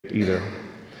either.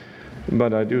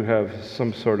 But I do have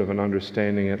some sort of an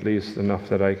understanding, at least enough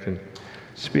that I can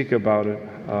speak about it.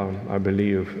 I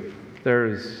believe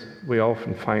we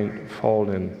often find fault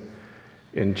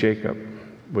in Jacob.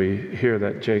 We hear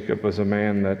that Jacob was a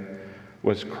man that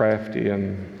was crafty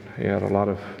and he had a lot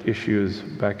of issues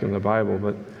back in the Bible,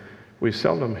 but we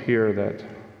seldom hear that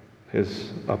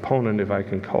his opponent, if I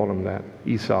can call him that,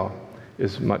 Esau,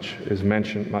 is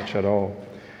mentioned much at all.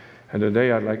 And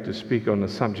today I'd like to speak on the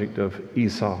subject of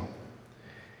Esau.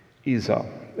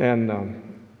 And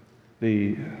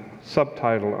the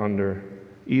subtitle under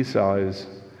Esau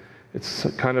it's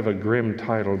kind of a grim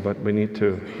title, but we need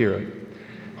to hear it.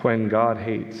 When God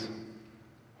hates.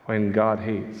 When God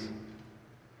hates.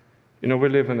 You know, we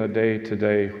live in a day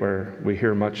today where we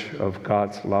hear much of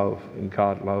God's love, and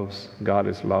God loves, God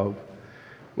is love.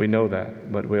 We know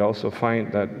that, but we also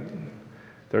find that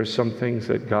there's some things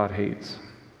that God hates.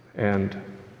 And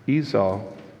Esau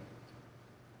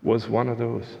was one of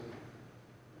those.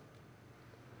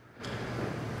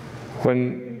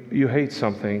 When you hate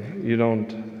something, you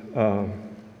don't,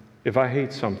 if I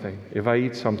hate something, if I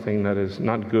eat something that is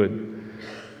not good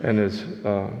and is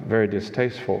very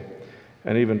distasteful,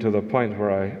 and even to the point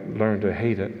where I learned to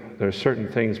hate it, there are certain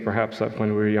things perhaps that when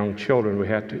we were young children we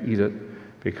had to eat it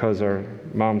because our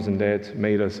moms and dads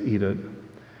made us eat it.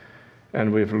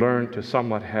 And we've learned to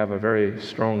somewhat have a very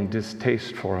strong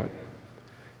distaste for it.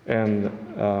 And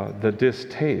the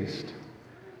distaste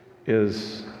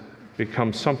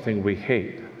becomes something we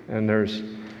hate. And there's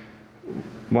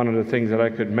one of the things that I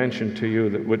could mention to you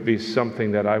that would be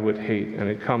something that I would hate, and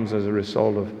it comes as a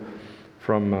result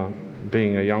from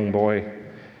being a young boy.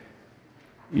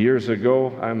 Years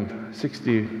ago, I'm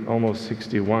almost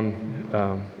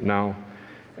 61 now,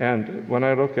 and when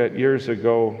I look at years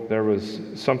ago, there was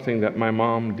something that my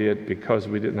mom did because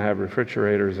we didn't have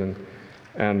refrigerators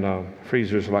and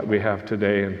freezers like we have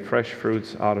today, and fresh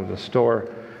fruits out of the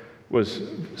store was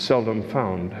seldom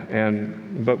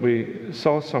found. But we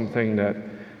saw something that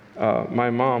my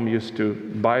mom used to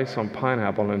buy some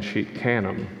pineapple and she'd can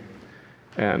them.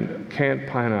 And canned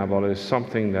pineapple is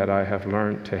something that I have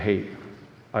learned to hate.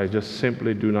 I just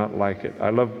simply do not like it. I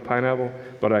love pineapple,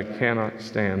 but I cannot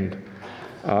stand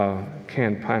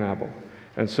canned pineapple.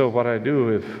 And so what I do,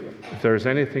 if there's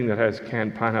anything that has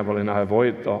canned pineapple in, I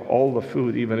avoid all the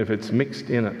food, even if it's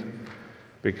mixed in it,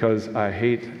 because I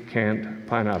hate canned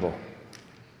pineapple.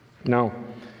 Now,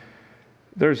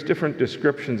 there's different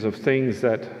descriptions of things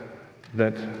that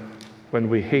when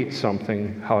we hate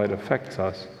something, how it affects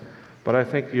us. But I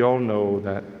think you all know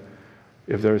that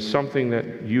if there's something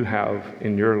that you have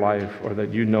in your life or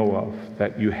that you know of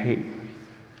that you hate,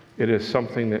 it is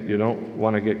something that you don't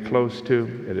want to get close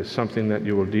to. It is something that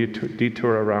you will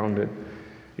detour around it.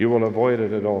 You will avoid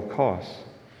it at all costs.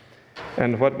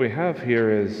 And what we have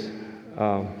here is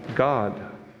God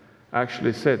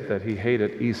actually said that he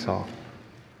hated Esau.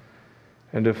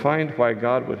 And to find why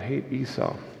God would hate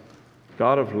Esau,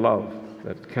 God of love,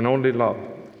 that can only love,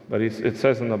 but it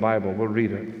says in the Bible, we'll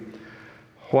read it.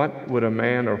 What would a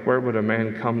man, or where would a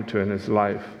man come to in his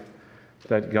life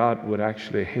that God would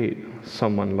actually hate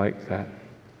someone like that?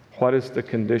 What is the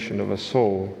condition of a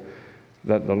soul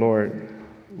that the Lord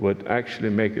would actually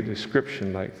make a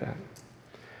description like that?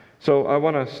 So I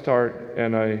want to start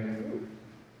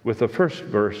with the first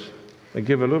verse and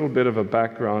give a little bit of a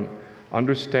background,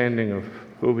 understanding of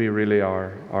who we really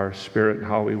are, our spirit, and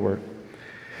how we work.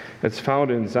 It's found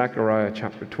in Zechariah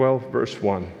chapter 12, verse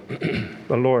 1.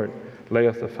 The Lord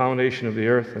layeth the foundation of the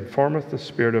earth and formeth the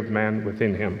spirit of man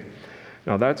within him.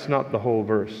 Now that's not the whole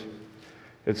verse.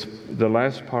 It's the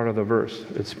last part of the verse.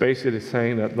 It's basically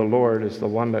saying that the Lord is the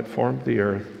one that formed the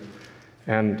earth.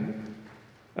 And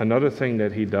another thing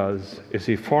that he does is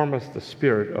he formeth the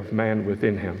spirit of man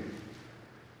within him.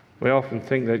 We often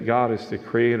think that God is the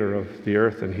creator of the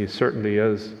earth, and he certainly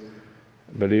is,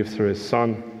 I believe, through his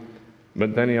Son.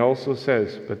 But then he also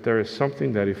says, but there is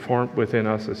something that he formed within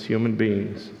us as human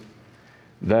beings,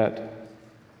 that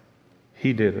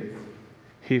he did it.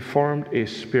 He formed a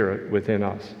spirit within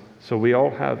us. So we all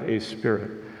have a spirit.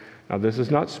 Now this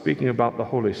is not speaking about the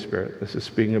Holy Spirit. This is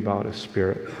speaking about a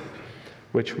spirit,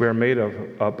 which we're made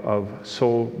of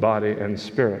soul, body, and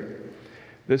spirit.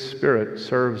 This spirit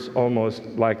serves almost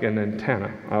like an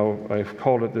antenna. I've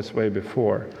called it this way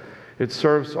before. It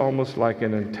serves almost like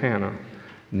an antenna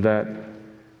that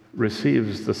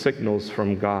receives the signals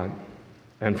from God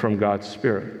and from God's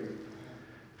Spirit.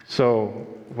 So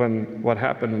what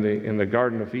happened in the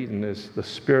Garden of Eden is the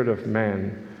spirit of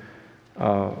man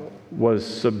was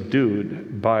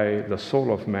subdued by the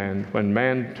soul of man when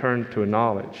man turned to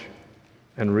knowledge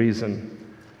and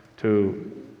reason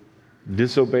to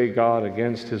disobey God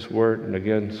against His word and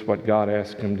against what God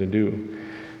asked him to do,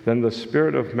 then the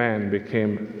spirit of man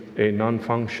became a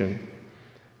non-function.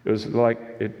 It was like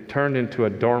it turned into a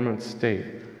dormant state,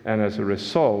 and as a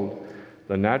result,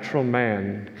 the natural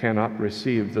man cannot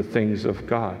receive the things of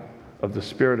God, of the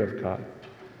Spirit of God.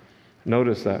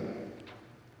 Notice that.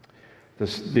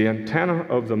 The antenna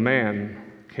of the man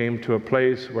came to a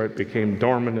place where it became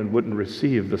dormant and wouldn't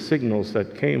receive the signals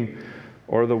that came,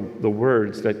 or the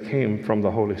words that came from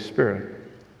the Holy Spirit.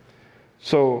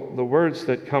 So the words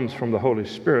that comes from the Holy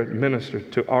Spirit minister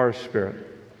to our spirit.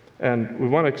 And we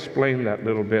want to explain that a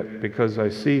little bit, because I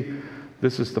see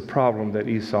this is the problem that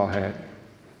Esau had.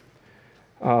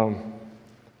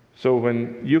 So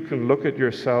when you can look at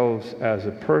yourselves as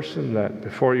a person that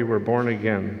before you were born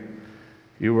again,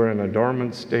 you were in a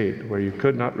dormant state where you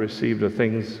could not receive the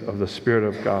things of the Spirit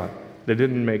of God. They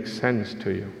didn't make sense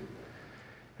to you.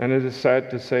 And it is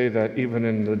sad to say that even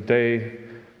in the day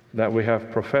that we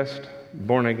have professed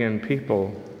born-again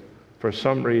people, for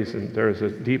some reason there is a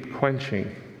deep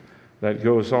quenching that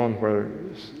goes on where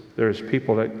there's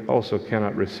people that also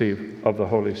cannot receive of the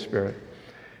Holy Spirit.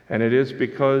 And it is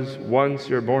because once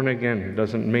you're born again, it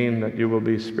doesn't mean that you will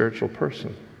be a spiritual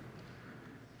person.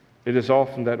 It is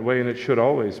often that way, and it should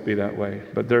always be that way.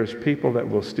 But there's people that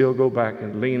will still go back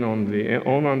and lean on their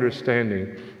own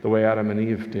understanding the way Adam and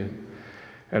Eve did.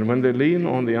 And when they lean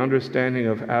on the understanding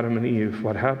of Adam and Eve,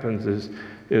 what happens is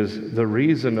the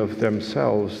reason of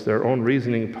themselves, their own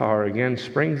reasoning power, again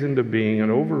springs into being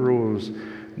and overrules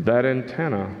that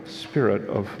antenna spirit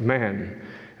of man.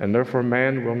 And therefore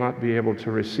man will not be able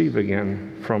to receive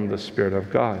again from the Spirit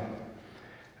of God.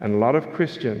 And a lot of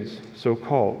Christians,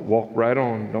 so-called, walk right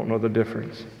on, don't know the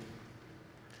difference.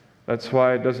 That's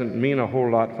why it doesn't mean a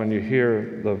whole lot when you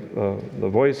hear the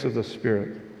voice of the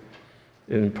Spirit.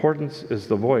 The importance is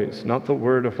the voice, not the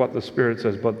word of what the Spirit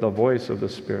says, but the voice of the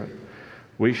Spirit.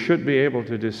 We should be able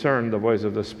to discern the voice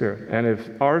of the Spirit. And if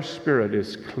our spirit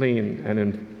is clean and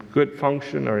in good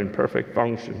function or in perfect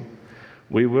function,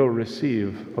 we will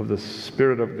receive of the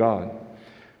Spirit of God.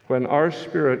 When our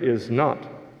spirit is not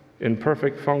in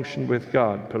perfect function with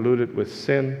God, polluted with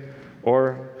sin,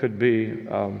 or could be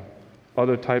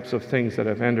other types of things that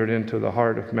have entered into the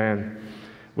heart of man,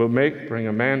 will bring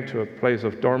a man to a place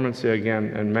of dormancy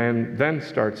again, and man then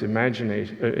starts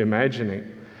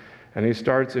imagining. And he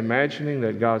starts imagining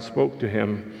that God spoke to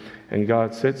him, and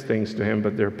God says things to him,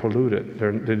 but they're polluted.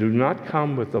 They do not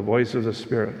come with the voice of the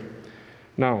Spirit.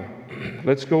 Now,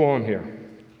 let's go on here.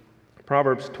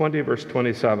 Proverbs 20, verse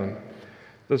 27.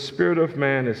 The spirit of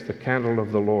man is the candle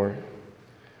of the Lord,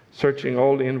 searching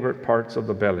all the inward parts of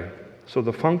the belly. So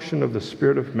the function of the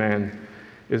spirit of man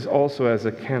is also as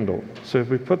a candle. So if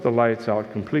we put the lights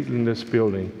out completely in this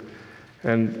building,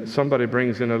 and somebody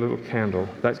brings in a little candle,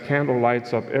 that candle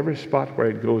lights up every spot where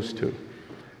it goes to.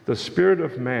 The spirit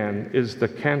of man is the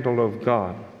candle of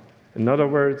God. In other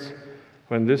words,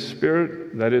 when this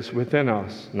spirit that is within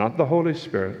us, not the Holy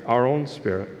Spirit, our own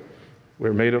spirit,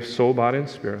 we're made of soul, body, and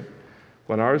spirit.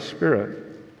 When our spirit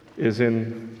has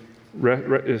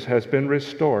been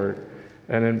restored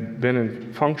and been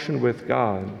in function with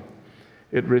God,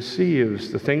 it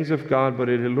receives the things of God, but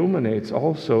it illuminates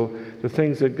also the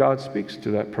things that God speaks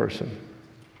to that person.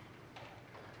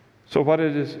 So what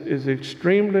it is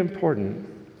extremely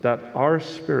important that our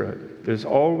spirit is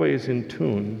always in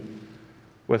tune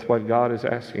with what God is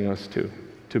asking us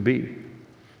to be.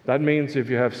 That means if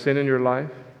you have sin in your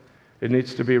life, it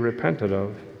needs to be repented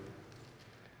of.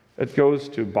 It goes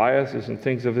to biases and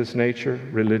things of this nature,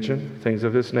 religion, things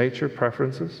of this nature,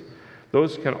 preferences.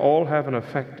 Those can all have an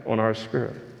effect on our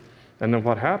spirit. And then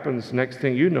what happens, next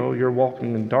thing you know, you're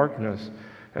walking in darkness,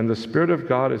 and the Spirit of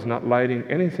God is not lighting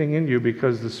anything in you,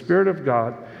 because the Spirit of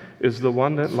God is the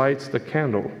one that lights the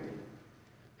candle.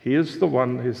 He is the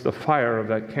one, is the fire of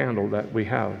that candle that we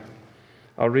have.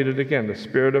 I'll read it again. The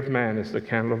spirit of man is the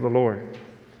candle of the Lord.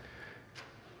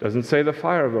 Doesn't say the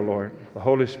fire of the Lord. The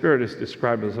Holy Spirit is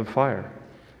described as a fire.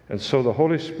 And so the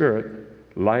Holy Spirit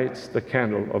lights the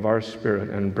candle of our spirit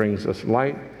and brings us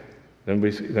light. Then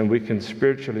we can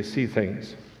spiritually see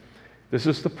things. This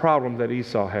is the problem that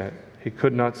Esau had. He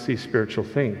could not see spiritual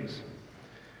things.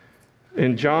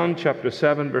 In John chapter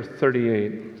 7, verse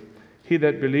 38, he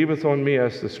that believeth on me,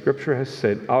 as the Scripture has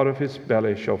said, out of his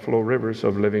belly shall flow rivers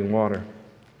of living water.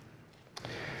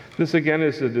 This again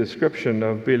is a description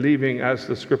of believing as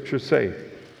the Scriptures say.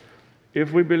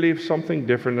 If we believe something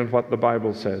different than what the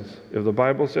Bible says, if the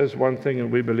Bible says one thing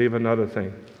and we believe another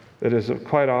thing, it is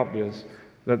quite obvious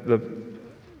that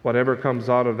whatever comes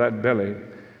out of that belly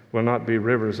will not be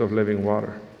rivers of living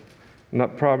water.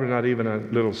 Probably not even a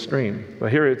little stream.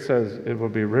 But here it says it will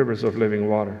be rivers of living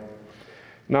water.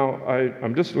 Now,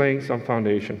 I'm just laying some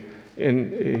foundation.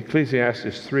 In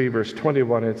Ecclesiastes 3, verse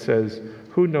 21, it says,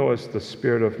 "Who knoweth the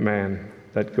spirit of man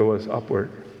that goeth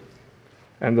upward,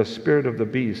 and the spirit of the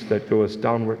beast that goeth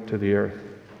downward to the earth?"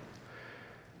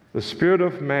 The spirit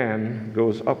of man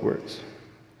goes upwards.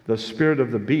 The spirit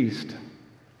of the beast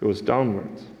goes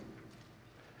downwards.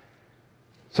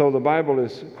 So the Bible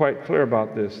is quite clear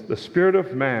about this. The spirit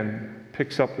of man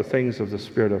picks up the things of the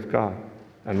Spirit of God,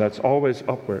 and that's always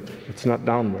upward. It's not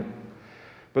downward.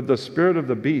 But the spirit of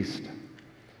the beast,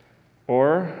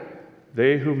 or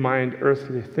they who mind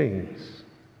earthly things,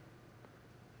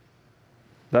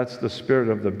 that's the spirit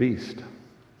of the beast.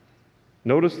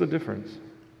 Notice the difference.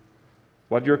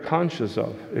 What you're conscious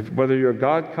of, whether you're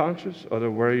God conscious or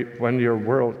when you're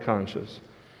world conscious,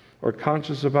 or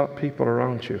conscious about people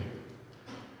around you.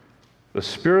 The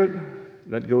spirit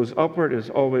that goes upward is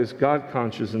always God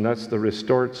conscious, and that's the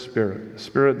restored spirit. The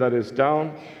spirit that is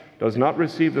down does not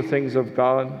receive the things of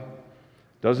God,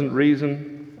 doesn't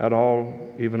reason at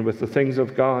all, even with the things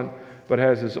of God, but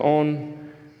has his own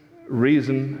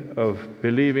reason of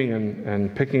believing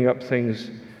and picking up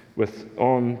things with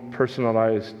own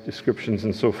personalized descriptions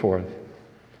and so forth.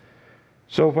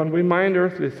 So when we mind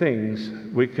earthly things,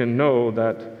 we can know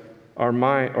that our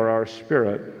mind or our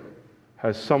spirit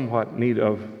has somewhat need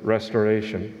of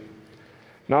restoration.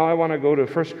 Now I want to go to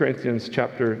 1 Corinthians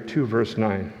chapter 2, verse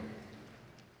 9.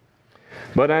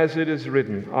 "But as it is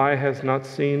written, eye has not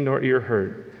seen nor ear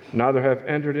heard, neither have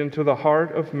entered into the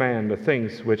heart of man the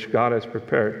things which God has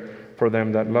prepared for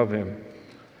them that love him."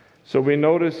 So we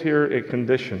notice here a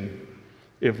condition.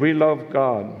 If we love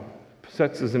God,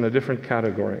 sets us in a different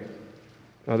category.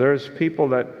 Now there's people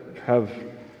that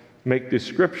make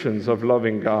descriptions of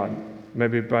loving God,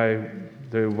 maybe by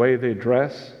the way they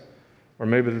dress, or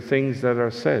maybe the things that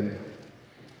are said.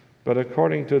 But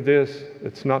according to this,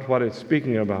 it's not what it's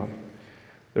speaking about.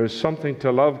 There's something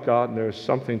to love God, and there's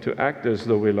something to act as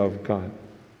though we love God.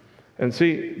 And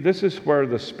see, this is where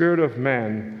the spirit of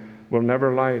man will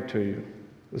never lie to you.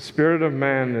 The spirit of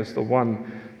man is the one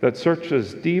that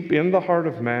searches deep in the heart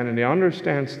of man, and he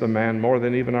understands the man more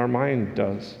than even our mind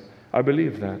does. I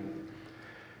believe that.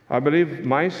 I believe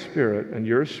my spirit and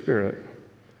your spirit,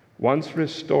 once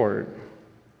restored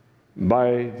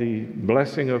by the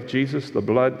blessing of Jesus, the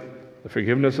blood, the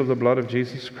forgiveness of the blood of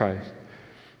Jesus Christ,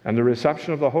 and the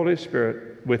reception of the Holy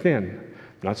Spirit within.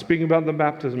 I'm not speaking about the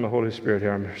baptism of the Holy Spirit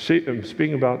here. I'm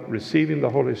speaking about receiving the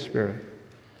Holy Spirit.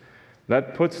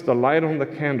 That puts the light on the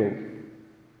candle.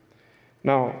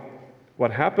 Now,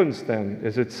 what happens then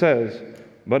is it says,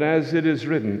 "But as it is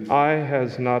written, eye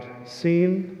has not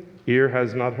seen, ear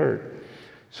has not heard."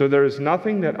 So there is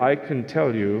nothing that I can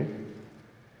tell you,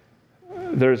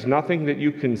 there's nothing that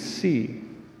you can see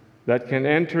that can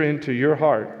enter into your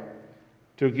heart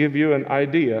to give you an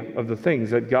idea of the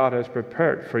things that God has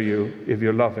prepared for you if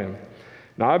you love him.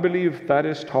 Now I believe that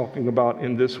is talking about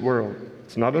in this world.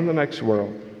 It's not in the next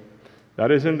world.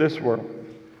 That is in this world.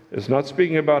 It's not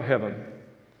speaking about heaven.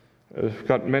 I've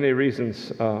got many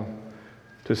reasons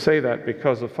to say that,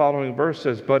 because the following verse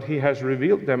says, "But he has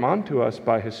revealed them unto us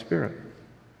by his Spirit."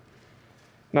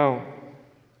 Now,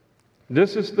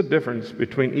 this is the difference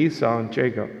between Esau and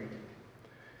Jacob.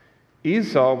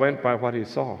 Esau went by what he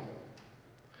saw.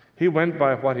 He went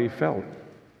by what he felt.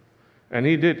 And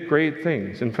he did great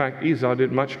things. In fact, Esau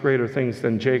did much greater things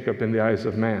than Jacob in the eyes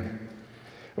of man.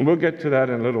 And we'll get to that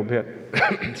in a little bit.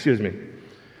 Excuse me.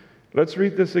 Let's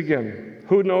read this again.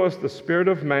 "Who knoweth the spirit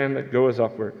of man that goeth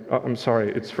upward?"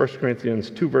 It's 1 Corinthians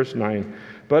 2, verse 9.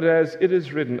 "But as it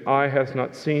is written, eye hath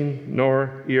not seen,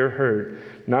 nor ear heard,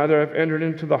 neither have entered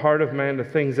into the heart of man the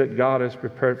things that God has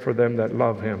prepared for them that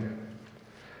love him."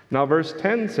 Now verse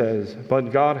 10 says,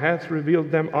 "But God hath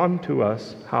revealed them unto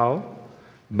us." How?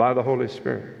 By the Holy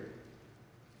Spirit.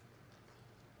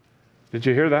 Did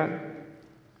you hear that?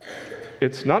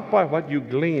 It's not by what you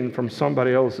glean from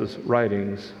somebody else's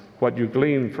writings, what you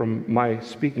glean from my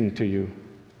speaking to you.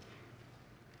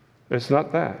 It's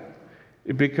not that.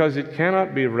 Because it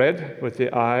cannot be read with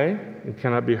the eye, it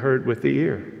cannot be heard with the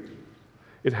ear.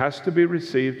 It has to be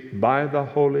received by the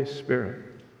Holy Spirit.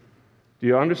 Do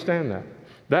you understand that?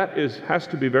 That has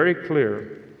to be very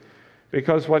clear.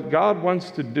 Because what God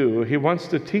wants to do, he wants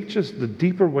to teach us the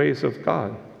deeper ways of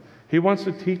God. He wants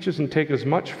to teach us and take us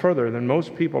much further than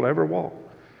most people ever walk.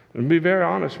 And to be very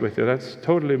honest with you, that's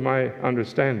totally my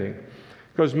understanding.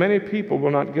 Because many people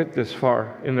will not get this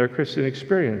far in their Christian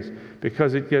experience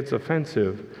because it gets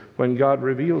offensive when God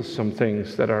reveals some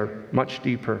things that are much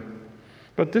deeper.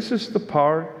 But this is the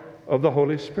power of the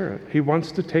Holy Spirit. He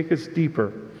wants to take us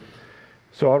deeper.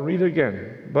 So I'll read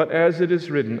again. "But as it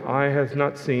is written, eye hath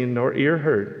not seen, nor ear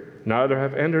heard, neither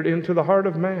have entered into the heart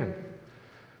of man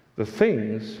the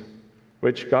things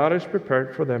which God has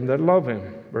prepared for them that love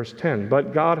him. Verse 10,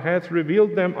 but God hath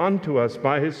revealed them unto us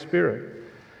by his Spirit.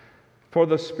 For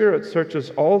the Spirit searches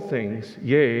all things,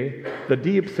 yea, the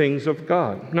deep things of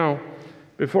God. Now,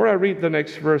 before I read the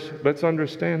next verse, let's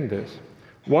understand this.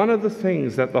 One of the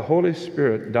things that the Holy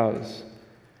Spirit does,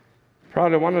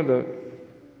 probably one of the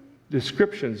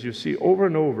descriptions you see over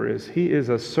and over, is he is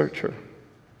a searcher.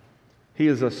 He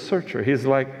is a searcher. He's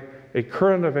like a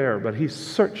current of air, but he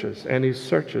searches and he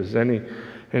searches and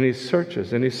he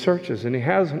searches and he searches, and he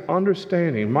has an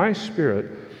understanding. My spirit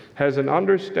has an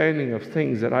understanding of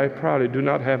things that I probably do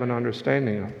not have an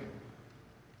understanding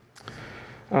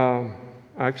of.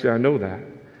 Actually, I know that,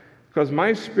 because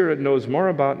my spirit knows more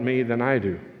about me than I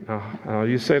do. Now,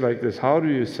 you say like this, how do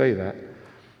you say that?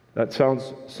 That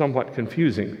sounds somewhat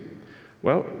confusing.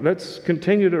 Well, let's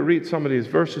continue to read some of these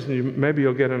verses, and maybe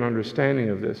you'll get an understanding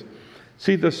of this.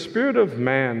 See, the spirit of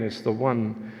man is the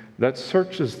one that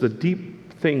searches the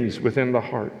deep things within the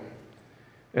heart.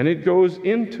 And it goes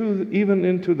even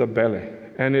into the belly,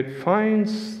 and it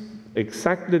finds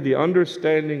exactly the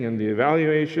understanding and the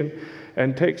evaluation,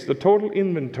 and takes the total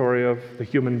inventory of the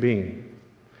human being.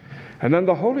 And then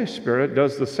the Holy Spirit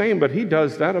does the same, but he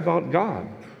does that about God.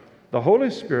 The Holy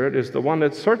Spirit is the one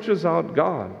that searches out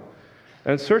God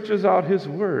and searches out his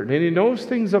word, and he knows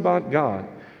things about God.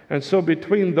 And so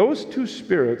between those two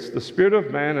spirits, the Spirit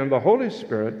of man and the Holy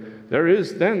Spirit, there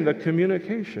is then the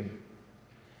communication.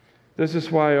 This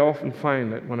is why I often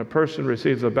find that when a person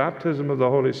receives the baptism of the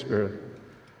Holy Spirit,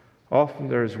 often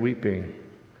there is weeping.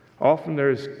 Often there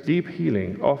is deep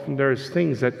healing. Often there is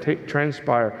things that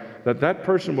transpire that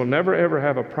person will never ever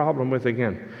have a problem with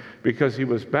again, because he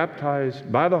was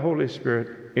baptized by the Holy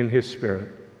Spirit in his spirit.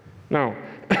 Now,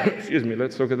 excuse me,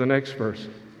 let's look at the next verse.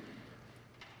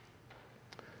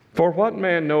 For what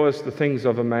man knoweth the things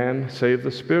of a man, save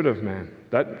the spirit of man?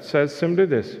 That says simply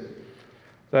this,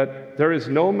 that there is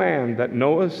no man that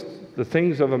knoweth the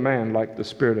things of a man like the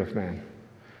spirit of man.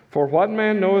 For what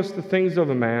man knoweth the things of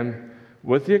a man,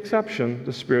 with the exception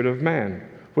the spirit of man,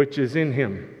 which is in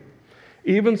him?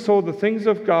 Even so the things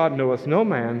of God knoweth no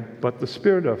man, but the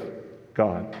Spirit of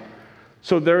God.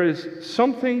 So there is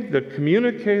something, the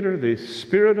communicator, the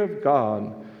Spirit of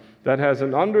God, that has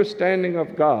an understanding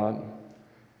of God,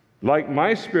 like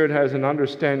my spirit has an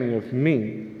understanding of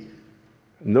me.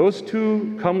 And those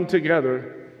two come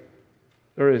together,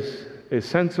 there is a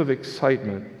sense of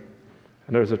excitement,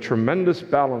 and there's a tremendous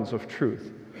balance of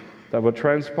truth that will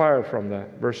transpire from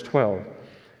that. Verse 12.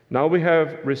 Now we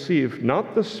have received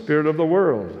not the spirit of the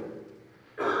world,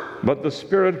 but the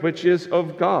Spirit which is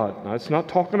of God. Now it's not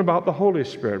talking about the Holy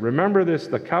Spirit. Remember this,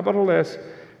 the capital S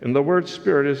in the word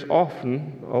Spirit is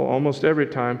often, almost every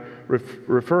time,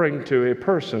 referring to a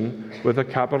person with a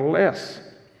capital S.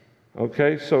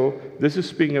 Okay, so this is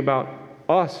speaking about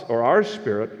us, or our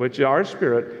spirit, which our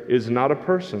spirit is not a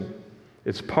person.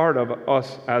 It's part of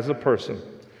us as a person.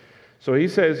 So he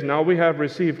says, now we have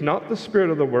received not the spirit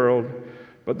of the world,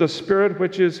 but the Spirit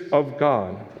which is of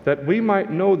God, that we might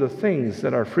know the things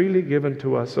that are freely given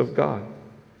to us of God.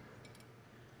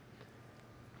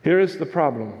 Here is the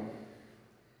problem.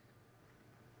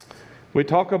 We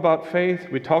talk about faith,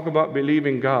 we talk about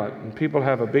believing God, and people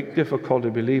have a big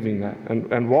difficulty believing that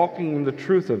and walking in the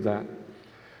truth of that.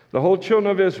 The whole children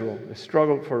of Israel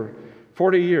struggled for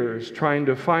 40 years trying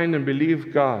to find and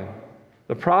believe God.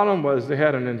 The problem was they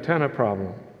had an antenna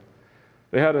problem.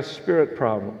 They had a spirit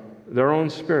problem, their own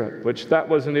spirit, which that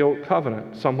was in the Old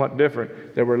Covenant, somewhat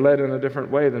different. They were led in a different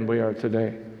way than we are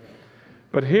today.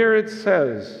 But here it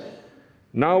says,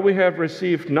 now we have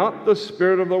received not the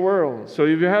spirit of the world. So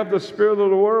if you have the spirit of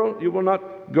the world, you will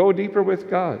not go deeper with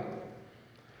God.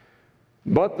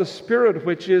 But the Spirit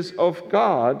which is of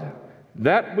God,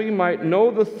 that we might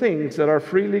know the things that are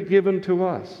freely given to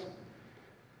us.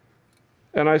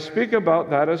 And I speak about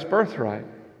that as birthright.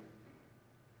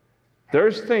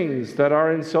 There's things that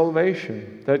are in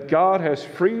salvation that God has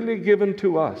freely given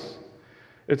to us.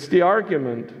 It's the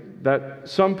argument that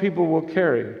some people will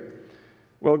carry.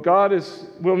 Well, God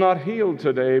will not heal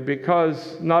today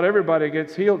because not everybody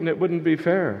gets healed, and it wouldn't be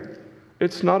fair.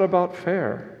 It's not about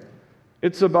fair.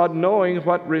 It's about knowing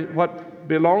what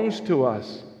belongs to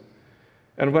us.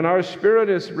 And when our spirit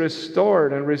is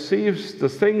restored and receives the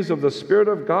things of the Spirit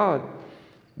of God,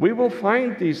 we will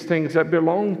find these things that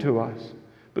belong to us.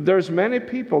 But there's many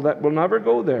people that will never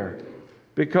go there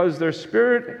because their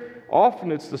spirit,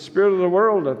 often it's the spirit of the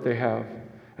world that they have.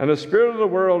 And the spirit of the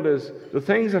world is the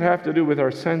things that have to do with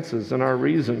our senses and our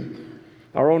reason,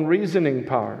 our own reasoning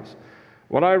powers.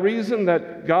 When I reason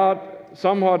that God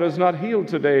somehow does not heal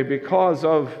today because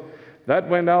of That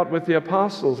went out with the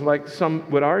apostles, like some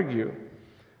would argue.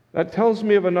 That tells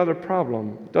me of another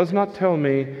problem. It does not tell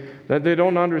me that they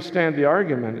don't understand the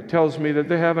argument. It tells me that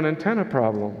they have an antenna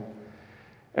problem.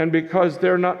 And because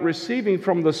they're not receiving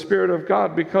from the Spirit of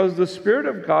God, because the Spirit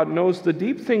of God knows the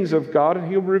deep things of God, and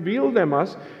He'll reveal them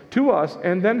to us,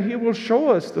 and then He will show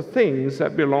us the things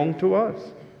that belong to us.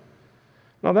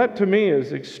 Now that to me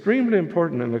is extremely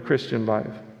important in the Christian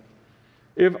life.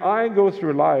 If I go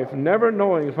through life never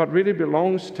knowing what really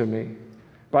belongs to me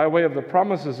by way of the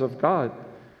promises of God,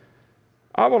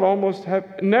 I will almost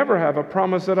never have a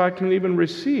promise that I can even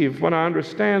receive when I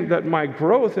understand that my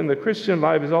growth in the Christian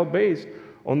life is all based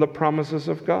on the promises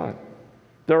of God.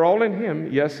 They're all in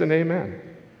Him, yes and amen.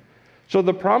 So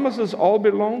the promises all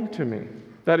belong to me.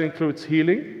 That includes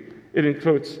healing. It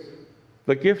includes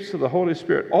the gifts of the Holy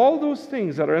Spirit. All those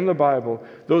things that are in the Bible,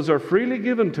 those are freely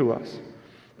given to us.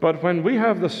 But when we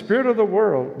have the spirit of the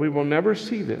world, we will never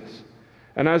see this.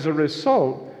 And as a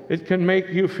result, it can make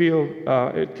you feel,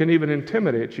 it can even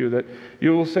intimidate you, that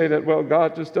you will say that, well,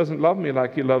 God just doesn't love me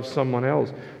like He loves someone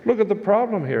else. Look at the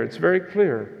problem here. It's very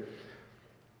clear.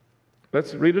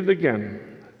 Let's read it again.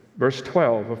 Verse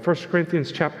 12 of 1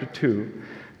 Corinthians chapter 2.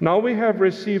 Now we have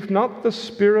received not the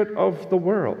spirit of the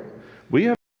world. We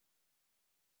have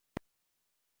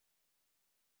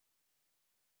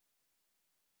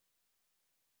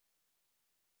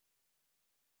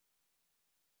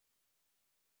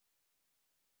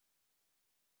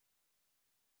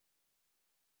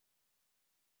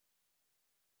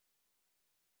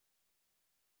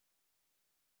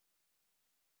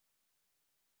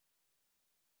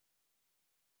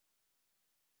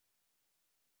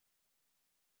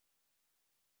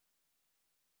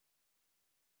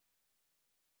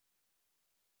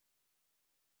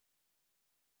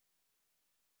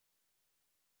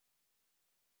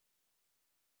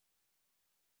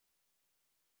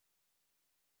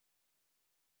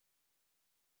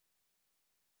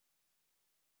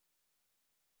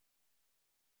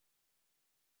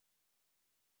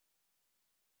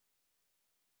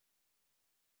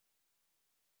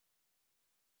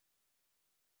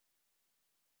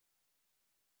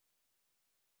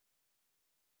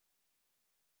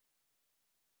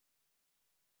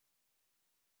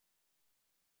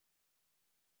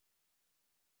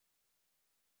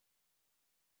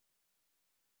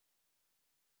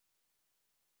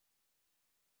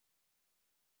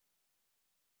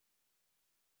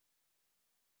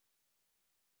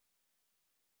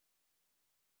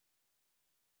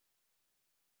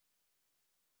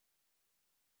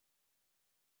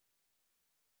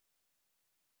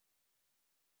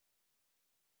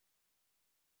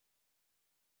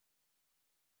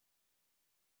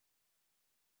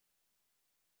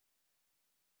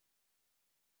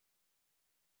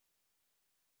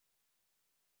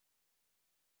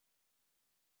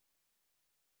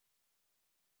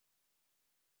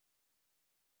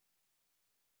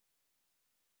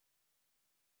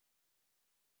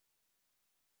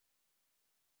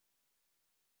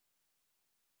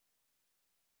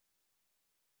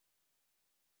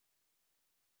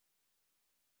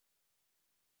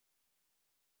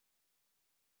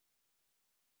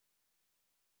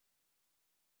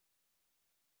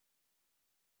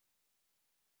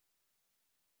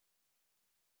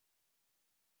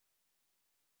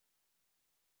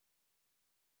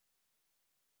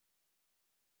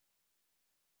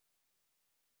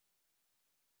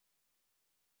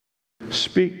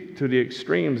speak to the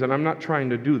extremes, and I'm not trying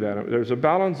to do that. There's a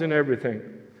balance in everything.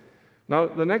 Now,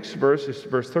 the next verse is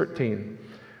verse 13.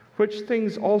 Which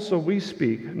things also we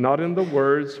speak, not in the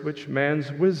words which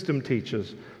man's wisdom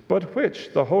teaches, but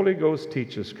which the Holy Ghost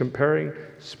teaches, comparing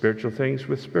spiritual things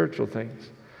with spiritual things.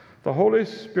 The Holy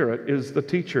Spirit is the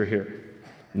teacher here,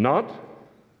 not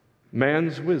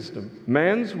man's wisdom.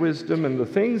 Man's wisdom and the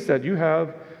things that you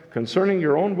have concerning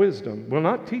your own wisdom will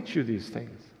not teach you these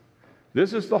things.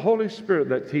 This is the Holy Spirit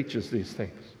that teaches these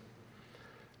things.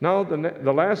 Now,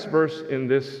 the last verse in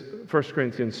this 1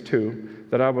 Corinthians 2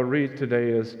 that I will read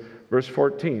today is verse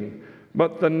 14.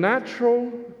 But the natural,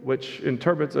 which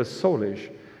interprets as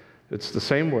soulish, it's the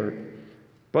same word.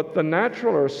 But the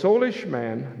natural or soulish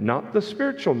man, not the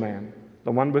spiritual man,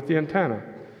 the one with the antenna.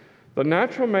 The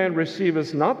natural man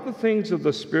receiveth not the things of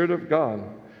the Spirit of God,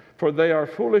 for they are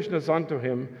foolishness unto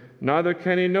him, neither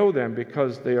can he know them,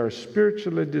 because they are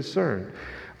spiritually discerned.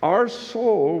 Our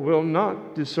soul will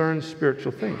not discern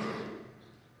spiritual things.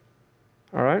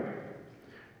 All right?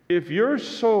 If your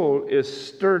soul is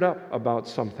stirred up about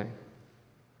something,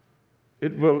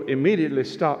 it will immediately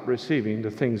stop receiving the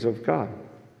things of God.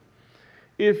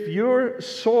 If your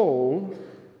soul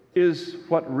is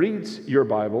what reads your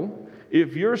Bible,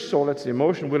 if your soul, that's the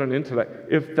emotion, will, and intellect,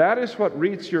 if that is what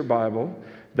reads your Bible,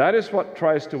 that is what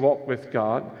tries to walk with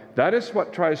God, that is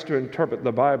what tries to interpret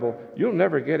the Bible, you'll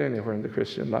never get anywhere in the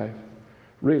Christian life.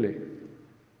 Really.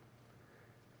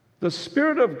 The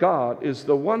Spirit of God is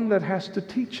the one that has to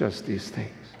teach us these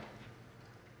things.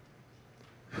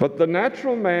 But the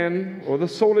natural man, or the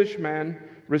soulish man,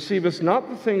 receiveth not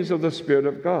the things of the Spirit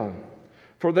of God,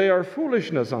 for they are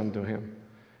foolishness unto him.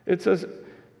 It says,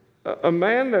 a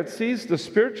man that sees the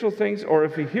spiritual things, or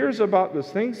if he hears about the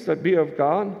things that be of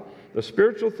God, the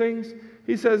spiritual things,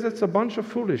 he says it's a bunch of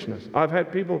foolishness. I've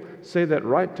had people say that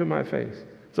right to my face.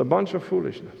 It's a bunch of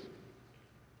foolishness.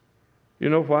 You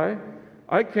know why?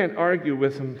 I can't argue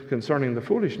with them concerning the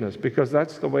foolishness, because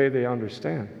that's the way they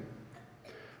understand.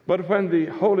 But when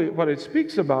what it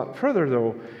speaks about further,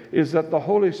 though, is that the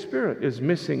Holy Spirit is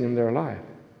missing in their life.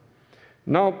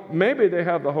 Now, maybe they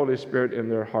have the Holy Spirit in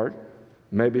their heart,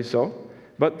 maybe so,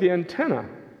 but the antenna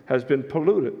has been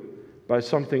polluted by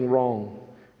something wrong.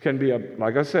 Can be,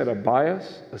 like I said, a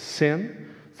bias, a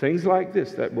sin, things like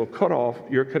this that will cut off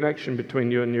your connection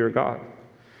between you and your God.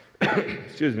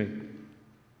 Excuse me.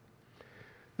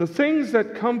 The things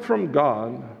that come from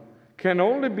God can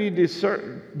only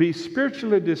be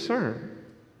spiritually discerned.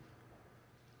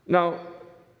 Now,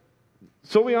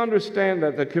 so we understand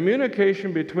that the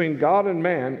communication between God and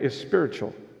man is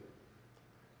spiritual.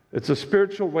 It's a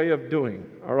spiritual way of doing,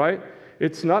 all right?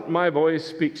 It's not my voice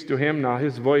speaks to him, now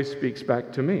his voice speaks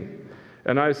back to me.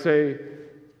 And I say,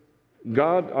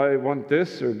 God, I want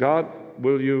this, or God,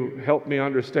 will you help me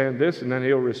understand this? And then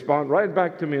he'll respond right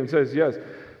back to me and says, yes,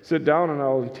 sit down and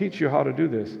I'll teach you how to do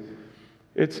this.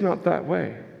 It's not that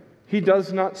way. He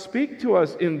does not speak to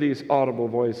us in these audible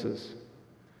voices.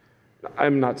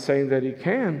 I'm not saying that he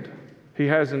can't. He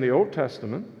has in the Old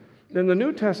Testament. In the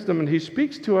New Testament, he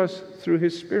speaks to us through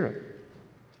his Spirit.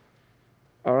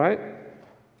 All right?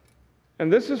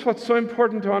 And this is what's so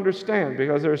important to understand,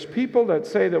 because there's people that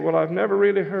say that, well, I've never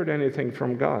really heard anything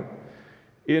from God,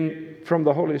 from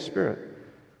the Holy Spirit.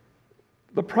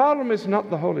 The problem is not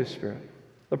the Holy Spirit.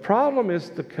 The problem is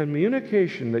the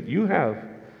communication that you have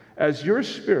as your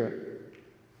spirit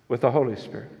with the Holy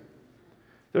Spirit.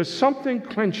 There's something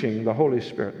quenching the Holy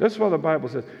Spirit. That's why the Bible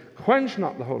says, quench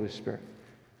not the Holy Spirit.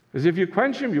 Because if you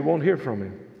quench him, you won't hear from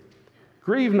him.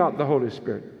 Grieve not the Holy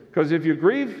Spirit. Because if you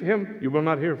grieve him, you will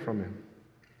not hear from him.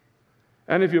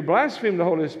 And if you blaspheme the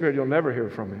Holy Spirit, you'll never hear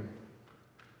from him.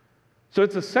 So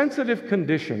it's a sensitive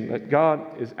condition that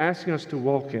God is asking us to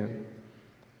walk in.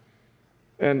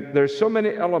 And there's so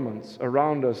many elements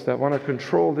around us that want to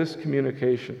control this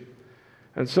communication.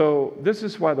 And so this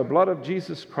is why the blood of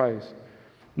Jesus Christ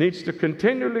needs to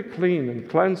continually clean and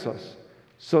cleanse us,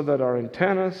 so that our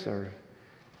antennas,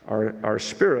 our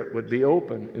spirit would be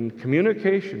open in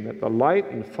communication, that the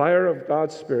light and fire of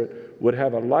God's Spirit would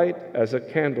have a light as a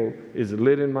candle is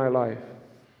lit in my life.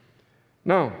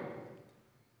 Now,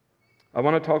 I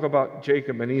want to talk about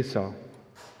Jacob and Esau.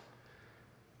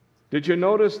 Did you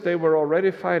notice they were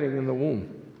already fighting in the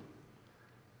womb?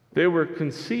 They were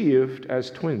conceived as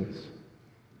twins.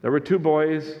 There were two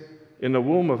boys in the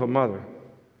womb of a mother,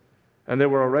 and they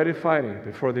were already fighting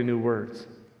before they knew words.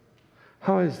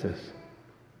 How is this?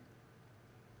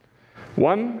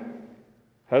 One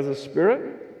has a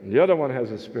spirit, and the other one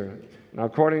has a spirit. Now,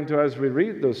 according to as we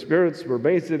read, those spirits were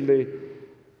basically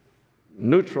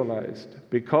neutralized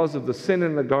because of the sin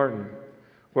in the garden,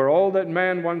 where all that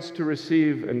man wants to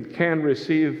receive and can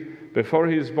receive before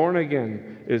he is born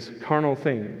again is carnal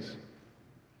things.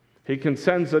 He can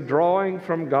sense a drawing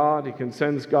from God, he can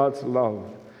sense God's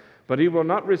love, but he will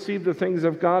not receive the things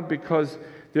of God because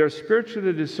they are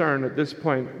spiritually discerned. At this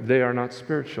point, they are not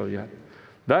spiritual yet.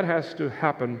 That has to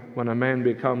happen when a man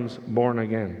becomes born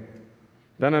again.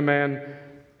 Then a man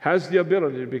has the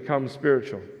ability to become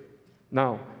spiritual.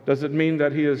 Now, does it mean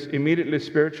that he is immediately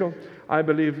spiritual? I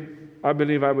believe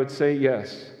I would say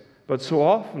yes. But so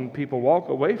often people walk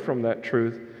away from that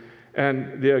truth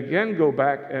and they again go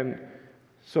back, and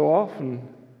so often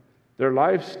their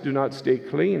lives do not stay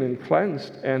clean and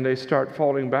cleansed, and they start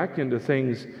falling back into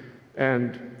things,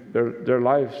 and their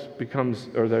lives becomes,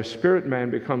 or their spirit man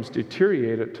becomes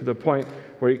deteriorated to the point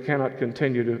where he cannot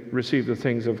continue to receive the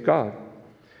things of God.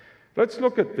 Let's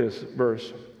look at this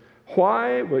verse.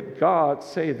 Why would God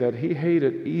say that he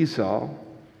hated Esau?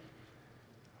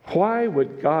 Why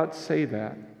would God say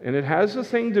that? And it has a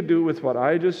thing to do with what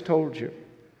I just told you.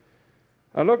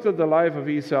 I looked at the life of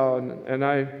Esau, and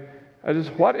I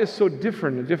just, what is so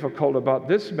different and difficult about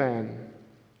this man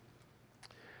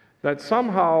that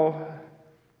somehow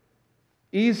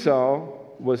Esau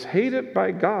was hated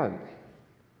by God?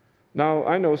 Now,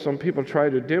 I know some people try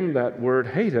to dim that word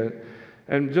hated,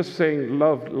 and just saying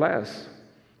loved less.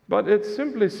 But it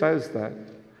simply says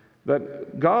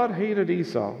that God hated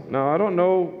Esau. Now, I don't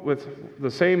know with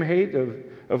the same hate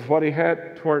of what he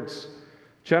had towards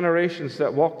generations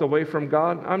that walked away from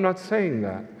God. I'm not saying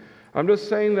that. I'm just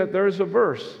saying that there's a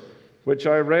verse which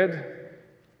I read,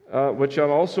 which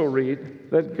I'll also read,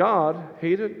 that God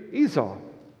hated Esau.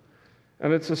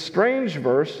 And it's a strange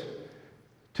verse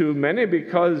to many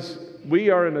because we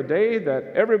are in a day that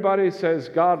everybody says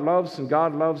God loves and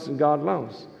God loves and God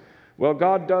loves. Well,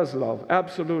 God does love,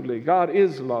 absolutely. God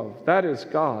is love. That is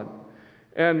God.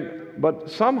 But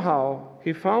somehow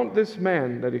he found this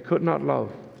man that he could not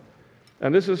love.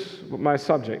 And this is my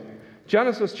subject.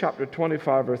 Genesis chapter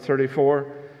 25, verse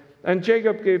 34. And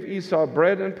Jacob gave Esau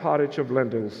bread and pottage of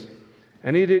lentils.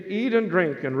 And he did eat and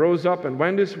drink, and rose up and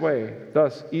went his way.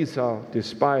 Thus Esau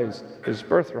despised his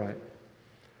birthright.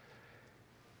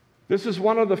 This is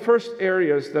one of the first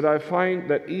areas that I find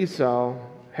that Esau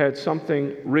had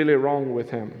something really wrong with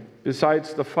him,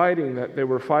 besides the fighting that they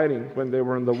were fighting when they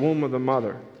were in the womb of the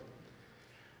mother.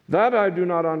 That I do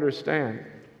not understand.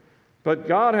 But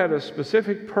God had a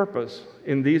specific purpose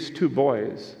in these two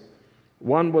boys.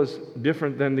 One was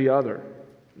different than the other.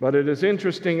 But it is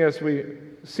interesting as we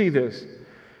see this,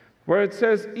 where it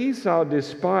says Esau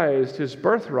despised his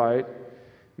birthright,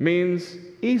 means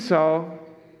Esau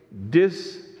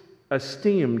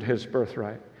disesteemed his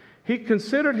birthright. He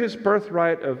considered his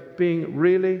birthright of being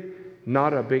really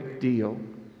not a big deal.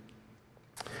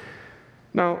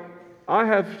 Now, I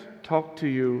have talked to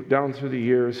you down through the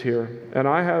years here, and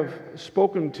I have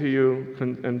spoken to you,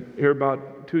 and here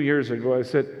about 2 years ago, I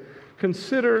said,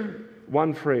 consider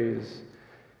one phrase,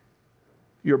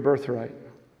 your birthright.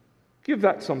 Give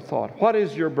that some thought. What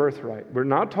is your birthright? We're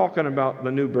not talking about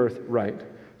the new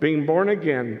birthright, being born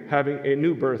again, having a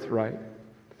new birthright.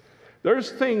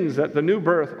 There's things that the new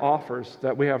birth offers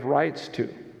that we have rights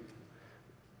to.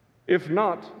 If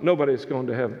not, nobody's going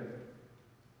to heaven.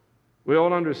 We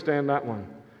all understand that one.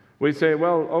 We say,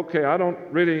 well, okay, I don't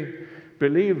really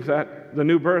believe that the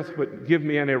new birth would give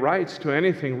me any rights to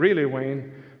anything, really,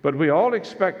 Wayne, but we all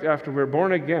expect after we're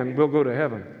born again, we'll go to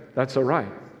heaven. That's a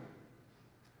right.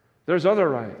 There's other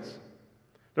rights.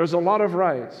 There's a lot of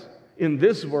rights in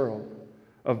this world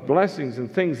of blessings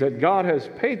and things that God has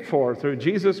paid for through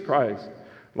Jesus Christ,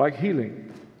 like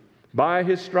healing. By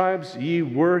his stripes ye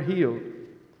were healed.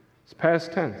 It's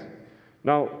past tense.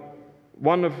 Now,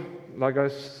 like I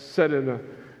said in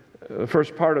the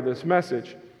first part of this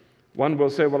message, one will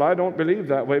say, well, I don't believe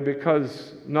that way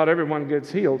because not everyone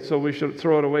gets healed, so we should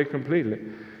throw it away completely.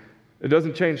 It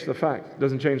doesn't change the fact. It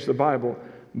doesn't change the Bible.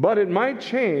 But it might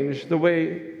change the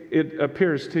way it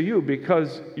appears to you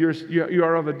because you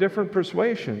are of a different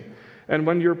persuasion. And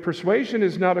when your persuasion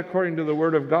is not according to the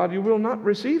Word of God, you will not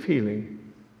receive healing.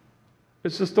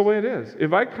 It's just the way it is.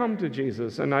 If I come to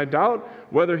Jesus and I doubt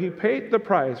whether he paid the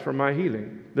price for my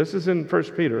healing, this is in 1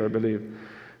 Peter, I believe.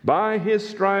 By his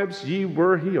stripes ye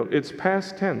were healed. It's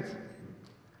past tense.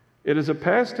 It is a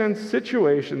past tense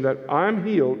situation that I'm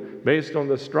healed based on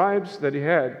the stripes that he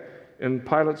had in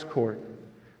Pilate's court.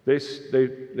 They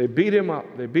beat him up.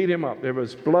 They beat him up. There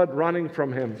was blood running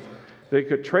from him. They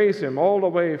could trace him all the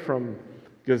way from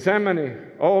Gethsemane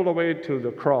all the way to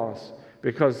the cross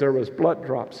because there was blood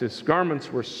drops. His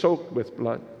garments were soaked with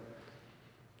blood.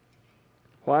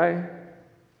 Why?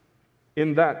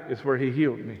 In that is where he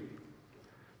healed me.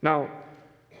 Now,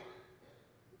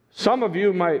 some of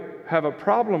you might have a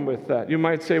problem with that. You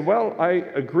might say, well, I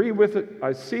agree with it.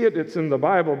 I see it. It's in the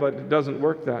Bible, but it doesn't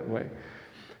work that way.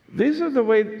 These are the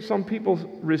way some people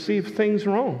receive things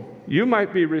wrong. You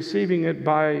might be receiving it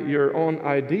by your own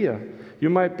idea. You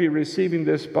might be receiving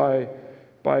this by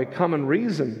common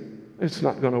reason. It's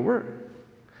not going to work.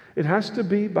 It has to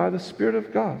be by the Spirit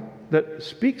of God that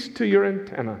speaks to your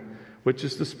antenna, which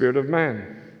is the spirit of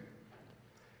man.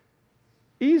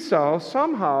 Esau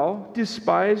somehow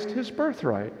despised his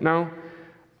birthright. Now,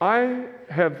 I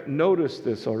have noticed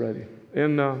this already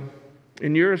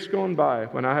in years gone by,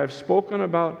 when I have spoken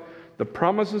about the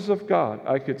promises of God.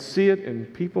 I could see it in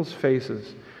people's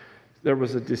faces. There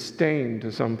was a disdain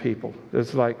to some people.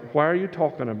 It's like, why are you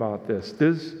talking about this?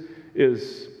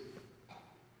 It's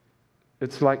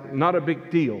like not a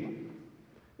big deal.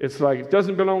 It's like, it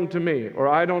doesn't belong to me, or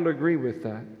I don't agree with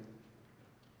that.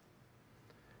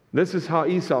 This is how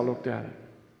Esau looked at it.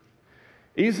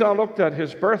 Esau looked at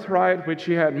his birthright, which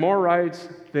he had more rights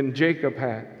than Jacob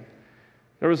had.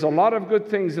 There was a lot of good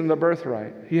things in the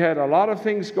birthright. He had a lot of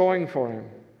things going for him.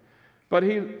 But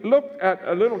he looked at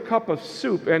a little cup of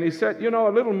soup and he said, a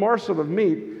little morsel of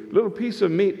meat, a little piece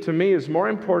of meat to me is more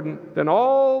important than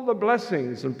all the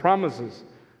blessings and promises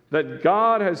that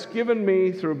God has given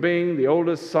me through being the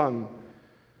oldest son,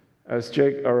 as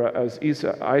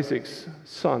Isaac's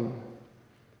son.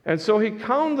 And so he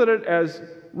counted it as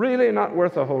really not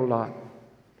worth a whole lot.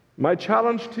 My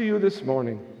challenge to you this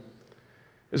morning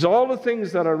is all the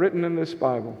things that are written in this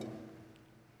Bible.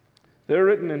 They're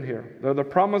written in here. They're the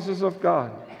promises of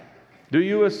God. Do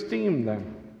you esteem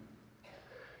them?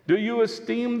 Do you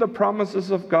esteem the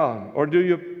promises of God? Or do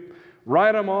you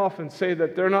write them off and say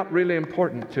that they're not really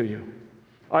important to you?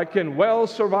 I can well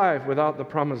survive without the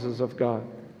promises of God.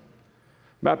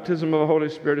 Baptism of the Holy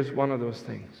Spirit is one of those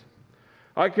things.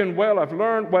 I've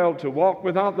learned well to walk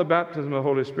without the baptism of the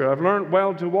Holy Spirit. I've learned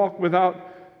well to walk without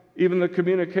even the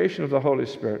communication of the Holy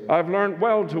Spirit. I've learned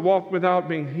well to walk without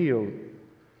being healed.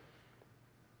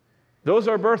 Those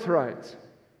are birthrights.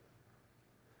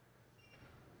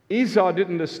 Esau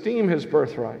didn't esteem his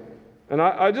birthright. And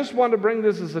I just want to bring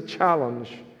this as a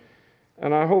challenge,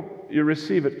 and I hope you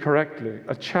receive it correctly,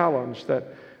 a challenge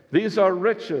that these are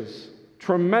riches,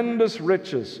 tremendous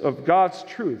riches of God's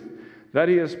truth that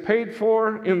He has paid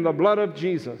for in the blood of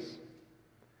Jesus.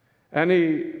 And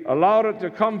He allowed it to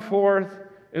come forth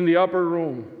in the upper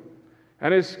room.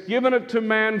 And has given it to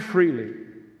man freely,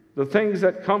 the things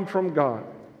that come from God.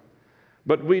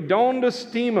 But we don't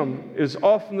esteem them is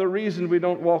often the reason we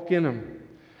don't walk in them.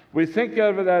 We think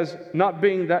of it as not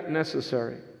being that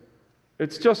necessary.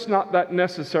 It's just not that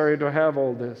necessary to have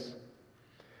all this.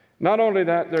 Not only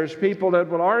that, there's people that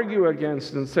will argue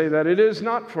against and say that it is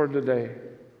not for today.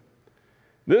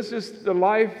 This is the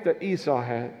life that Esau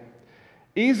had.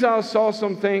 Esau saw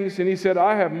some things and he said,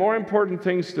 I have more important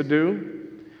things to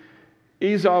do.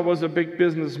 Esau was a big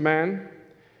businessman.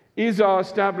 Esau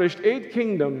established 8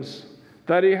 kingdoms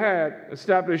that he had,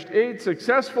 established 8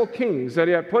 successful kings that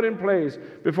he had put in place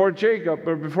before Jacob,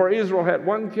 or before Israel had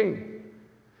one king.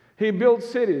 He built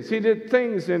cities. He did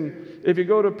things if you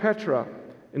go to Petra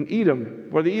in Edom,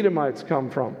 where the Edomites come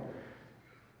from.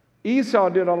 Esau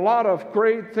did a lot of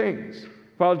great things,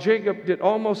 while Jacob did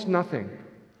almost nothing.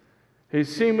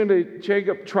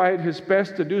 Jacob tried his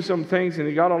best to do some things, and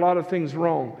he got a lot of things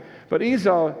wrong. But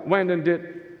Esau went and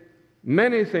did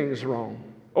many things wrong,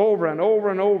 over and over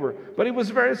and over. But he was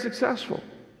very successful.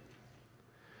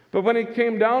 But when he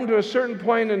came down to a certain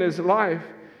point in his life,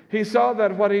 he saw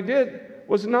that what he did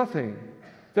was nothing,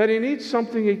 that he needs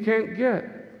something he can't get.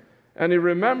 And he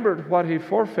remembered what he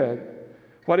forfeit,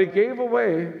 what he gave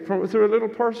away through a little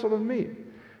parcel of meat.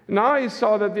 Now he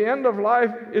saw that the end of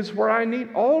life is where I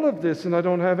need all of this and I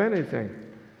don't have anything.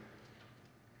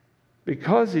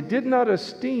 Because he did not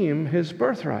esteem his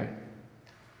birthright.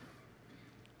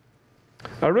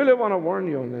 I really want to warn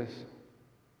you on this.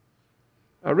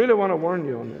 I really want to warn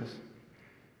you on this.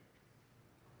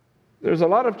 There's a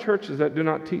lot of churches that do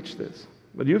not teach this,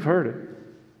 but you've heard it.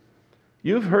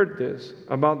 You've heard this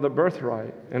about the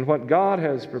birthright and what God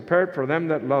has prepared for them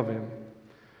that love Him.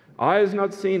 Eye has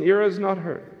not seen, ear has not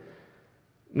heard,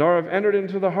 nor have entered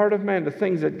into the heart of man the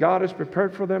things that God has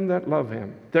prepared for them that love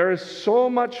Him. There is so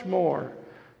much more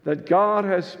that God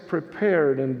has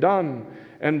prepared and done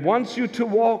and wants you to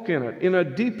walk in it in a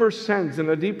deeper sense, in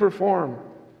a deeper form.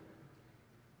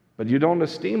 But you don't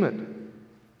esteem it.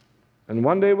 And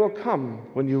one day will come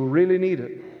when you really need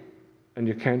it and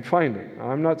you can't find it.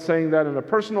 I'm not saying that in a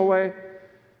personal way,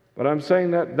 but I'm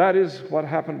saying that that is what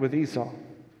happened with Esau.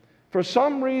 For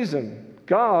some reason,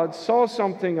 God saw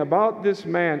something about this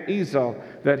man, Esau,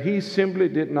 that He simply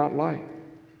did not like.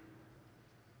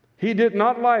 He did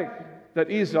not like that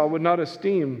Esau would not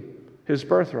esteem his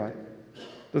birthright.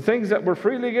 The things that were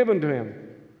freely given to him,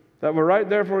 that were right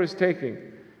there for his taking.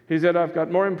 He said, I've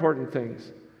got more important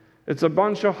things. It's a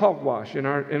bunch of hogwash in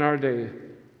our day.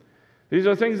 These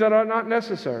are things that are not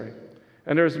necessary.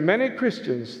 And there's many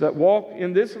Christians that walk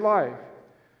in this life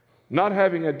not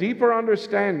having a deeper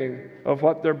understanding of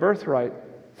what their birthright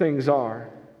things are,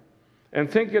 and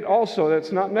think it also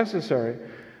that's not necessary.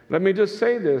 Let me just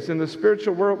say this, in the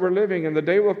spiritual world we're living in, the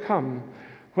day will come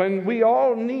when we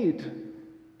all need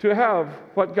to have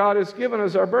what God has given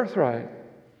as our birthright.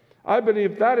 I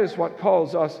believe that is what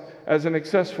calls us as an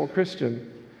successful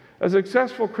Christian. A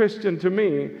successful Christian to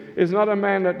me is not a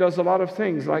man that does a lot of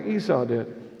things like Esau did.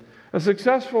 A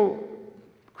successful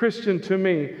Christian to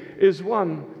me is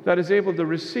one that is able to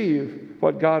receive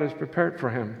what God has prepared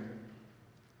for him.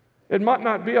 It might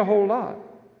not be a whole lot.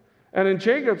 And in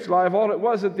Jacob's life, all it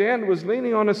was at the end was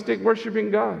leaning on a stick, worshiping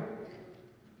God.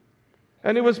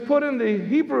 And it was put in the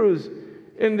Hebrews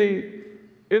in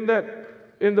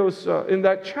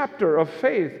that chapter of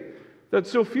faith that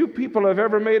so few people have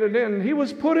ever made it in. He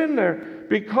was put in there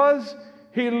because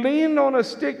he leaned on a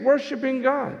stick, worshiping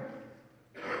God.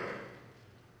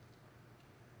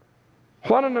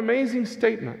 What an amazing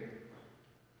statement.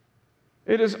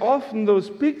 It is often those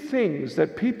big things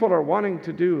that people are wanting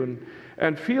to do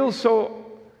and feel so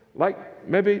like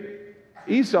maybe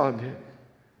Esau did.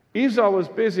 Esau was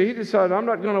busy. He decided, I'm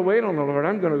not going to wait on the Lord.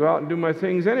 I'm going to go out and do my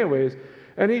things anyways.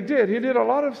 And he did. He did a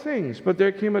lot of things. But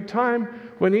there came a time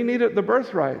when he needed the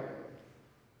birthright.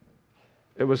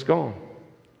 It was gone.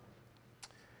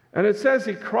 And it says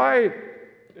he cried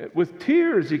with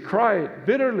tears. He cried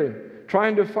bitterly,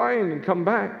 trying to find and come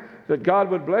back that God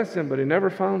would bless him, but he never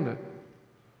found it.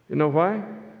 You know why?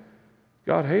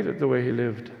 God hated the way he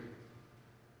lived.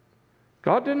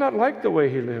 God did not like the way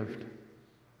he lived.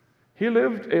 He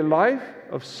lived a life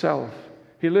of self.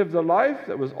 He lived a life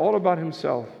that was all about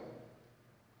himself.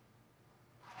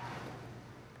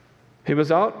 He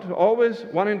was out always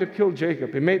wanting to kill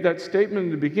Jacob. He made that statement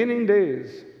in the beginning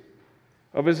days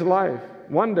of his life.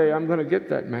 One day I'm going to get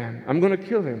that man. I'm going to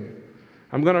kill him.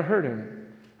 I'm going to hurt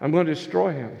him. I'm going to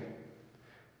destroy him.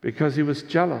 Because he was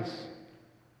jealous.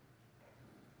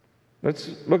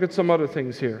 Let's look at some other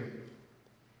things here.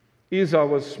 Esau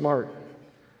was smart.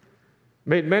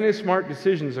 Made many smart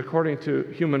decisions according to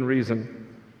human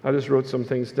reason. I just wrote some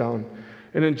things down.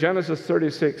 And in Genesis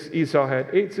 36, Esau had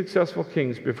 8 successful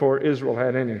kings before Israel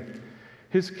had any.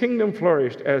 His kingdom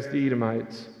flourished as the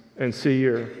Edomites and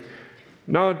Seir.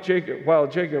 Now while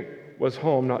Jacob was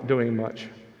home not doing much,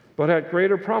 but had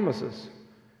greater promises,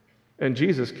 and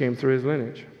Jesus came through his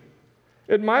lineage.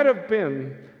 It might have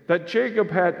been that Jacob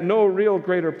had no real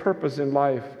greater purpose in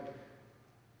life.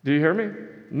 Do you hear me?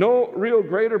 No real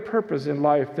greater purpose in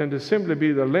life than to simply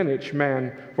be the lineage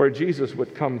man where Jesus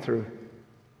would come through.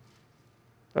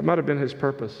 That might have been his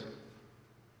purpose.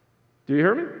 Do you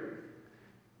hear me?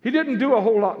 He didn't do a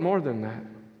whole lot more than that.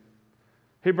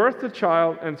 He birthed a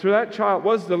child, and through that child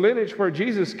was the lineage where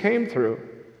Jesus came through.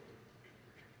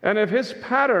 And if his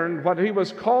pattern, what he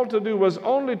was called to do, was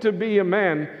only to be a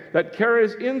man that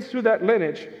carries in through that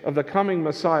lineage of the coming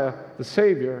Messiah, the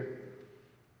Savior,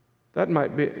 that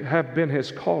might have been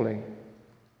his calling.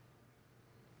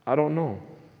 I don't know.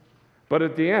 But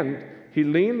at the end, he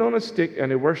leaned on a stick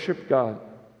and he worshiped God.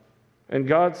 And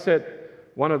God said,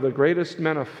 one of the greatest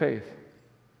men of faith.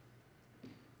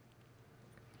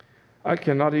 I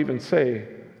cannot even say,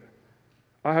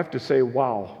 I have to say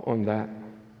wow on that.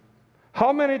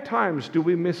 How many times do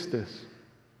we miss this?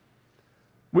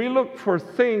 We look for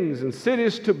things and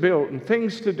cities to build and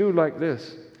things to do like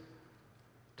this,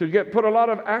 to put a lot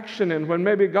of action in, when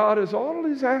maybe God is all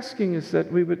he's asking is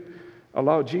that we would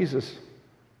allow Jesus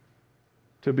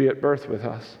to be at birth with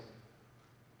us,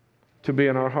 to be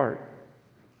in our heart,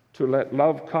 to let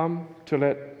love come, to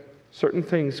let certain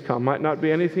things come. Might not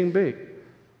be anything big,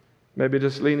 maybe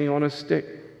just leaning on a stick.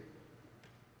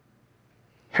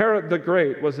 Herod the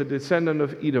Great was a descendant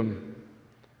of Edom,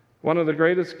 one of the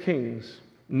greatest kings,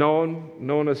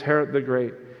 known as Herod the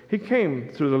Great. He came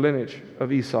through the lineage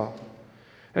of Esau.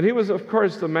 And he was, of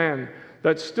course, the man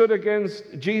that stood against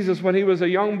Jesus when he was a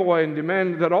young boy and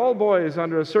demanded that all boys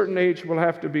under a certain age will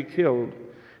have to be killed.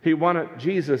 He wanted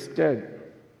Jesus dead.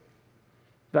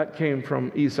 That came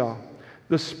from Esau.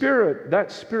 That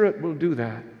spirit will do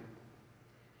that.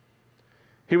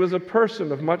 He was a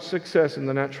person of much success in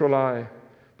the natural eye,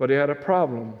 but he had a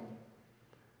problem,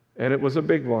 and it was a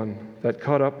big one that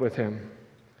caught up with him.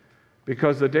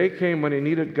 Because the day came when he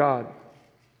needed God,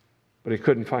 but he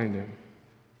couldn't find him.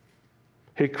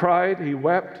 He cried, he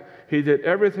wept, he did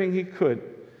everything he could,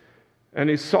 and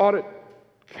he sought it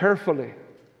carefully.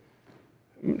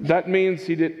 That means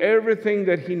he did everything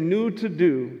that he knew to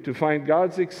do to find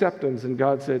God's acceptance, and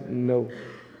God said no.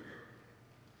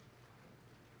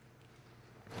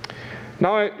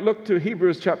 Now I look to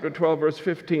Hebrews chapter 12, verse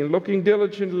 15, looking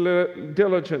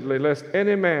diligently, lest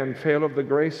any man fail of the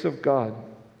grace of God,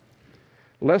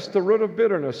 lest the root of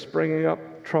bitterness springing up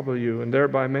trouble you, and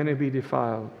thereby many be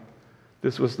defiled.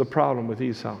 This was the problem with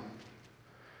Esau.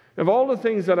 Of all the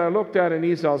things that I looked at in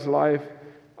Esau's life,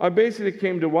 I basically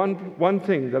came to one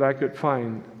thing that I could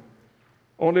find.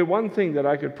 Only one thing that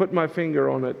I could put my finger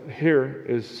on it. Here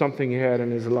is something he had in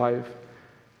his life.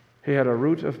 He had a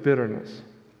root of bitterness.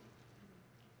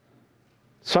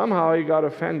 Somehow he got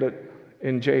offended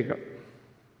in Jacob.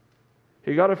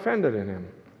 He got offended in him.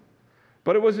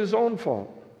 But it was his own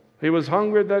fault. He was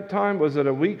hungry at that time, was at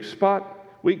a weak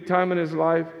time in his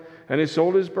life, and he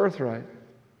sold his birthright.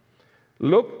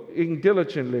 Looking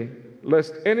diligently,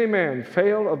 lest any man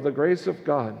fail of the grace of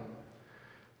God.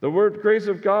 The word grace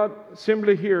of God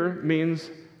simply here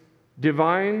means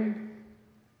divine,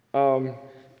 I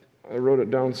wrote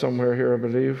it down somewhere here, I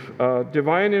believe,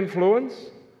 divine influence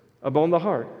upon the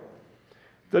heart.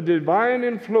 The divine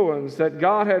influence that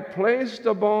God had placed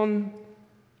upon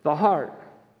the heart,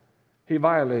 he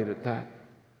violated that.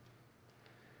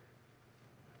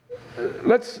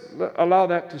 Let's allow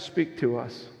that to speak to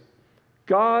us.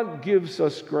 God gives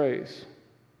us grace.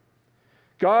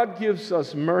 God gives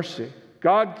us mercy.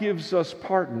 God gives us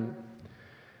pardon.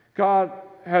 God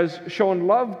has shown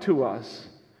love to us.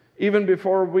 Even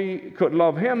before we could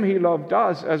love him, he loved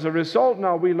us. As a result,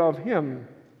 now we love him.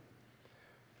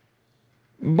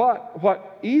 But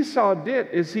what Esau did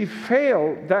is he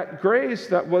failed that grace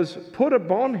that was put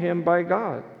upon him by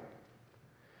God.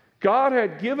 God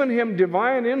had given him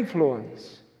divine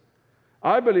influence,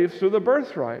 I believe, through the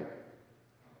birthright.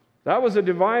 That was a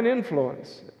divine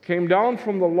influence. It came down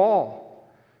from the law.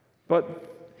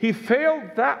 But he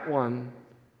failed that one,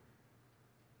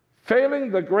 failing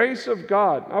the grace of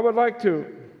God. I would like to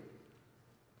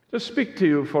just speak to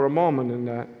you for a moment in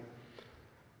that.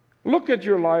 Look at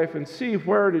your life and see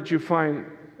where do you find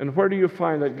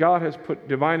that God has put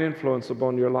divine influence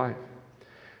upon your life.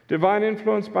 Divine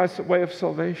influence by way of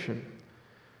salvation.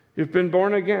 You've been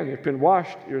born again. You've been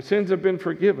washed. Your sins have been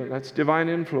forgiven. That's divine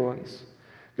influence.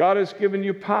 God has given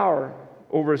you power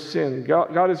over sin.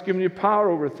 God has given you power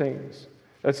over things.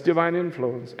 That's divine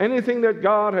influence. Anything that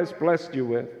God has blessed you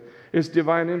with is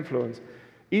divine influence.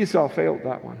 Esau failed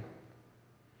that one.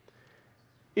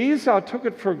 Esau took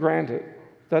it for granted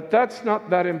that that's not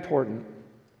that important.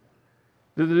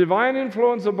 The divine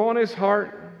influence upon his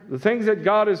heart, the things that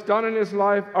God has done in his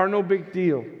life are no big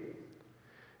deal.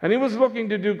 And he was looking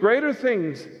to do greater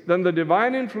things than the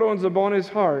divine influence upon his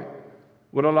heart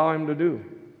would allow him to do.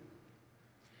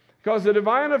 Because the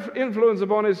divine influence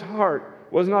upon his heart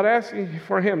was not asking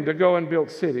for him to go and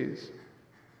build cities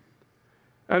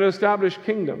and establish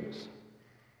kingdoms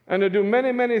and to do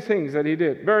many, many things that he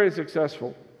did, very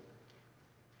successful.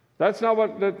 That's not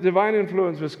what the divine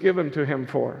influence was given to him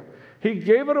for. He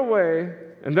gave it away,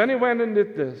 and then he went and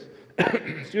did this.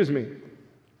 Excuse me.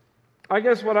 I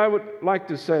guess what I would like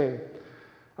to say,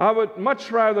 I would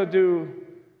much rather do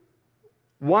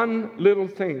one little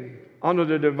thing under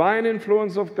the divine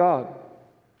influence of God,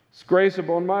 His grace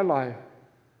upon my life,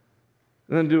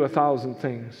 than do 1,000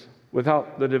 things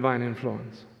without the divine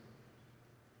influence.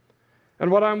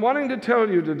 And what I'm wanting to tell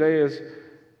you today is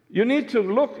you need to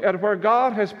look at where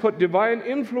God has put divine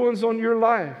influence on your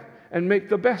life and make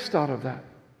the best out of that.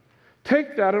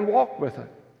 Take that and walk with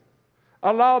it.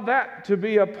 Allow that to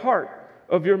be a part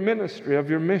of your ministry, of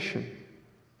your mission.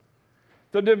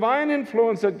 The divine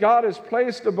influence that God has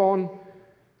placed upon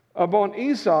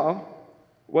Esau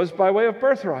was by way of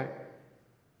birthright.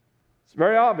 It's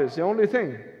very obvious, the only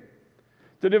thing.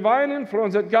 The divine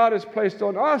influence that God has placed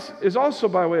on us is also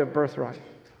by way of birthright.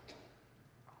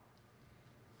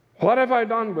 What have I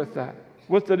done with that?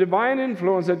 With the divine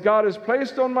influence that God has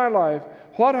placed on my life,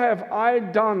 what have I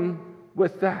done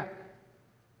with that?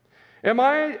 Am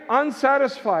I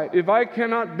unsatisfied if I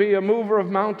cannot be a mover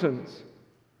of mountains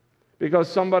because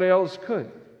somebody else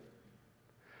could?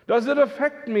 Does it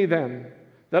affect me then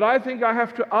that I think I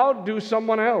have to outdo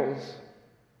someone else?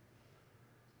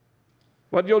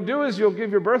 What you'll do is you'll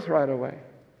give your birthright away.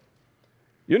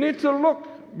 You need to look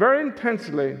very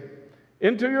intensely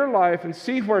into your life and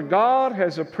see where God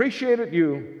has appreciated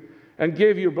you and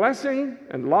gave you blessing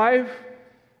and life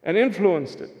and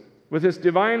influenced it with His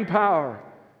divine power,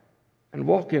 and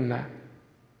walk in that.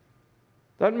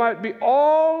 That might be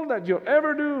all that you'll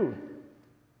ever do.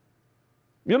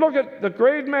 You look at the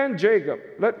great man Jacob.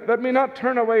 Let me not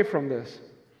turn away from this.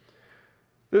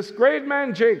 This great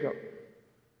man Jacob,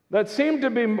 that seemed to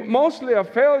be mostly a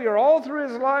failure all through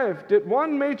his life, did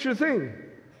one major thing.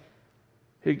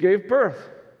 He gave birth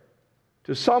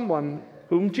to someone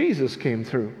whom Jesus came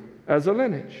through as a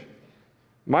lineage.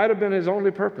 Might have been his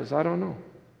only purpose, I don't know.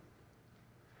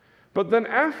 But then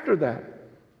after that,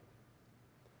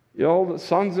 the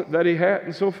sons that he had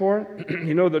and so forth,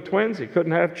 the twins, he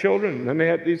couldn't have children, and then they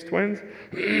had these twins.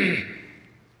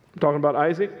 I'm talking about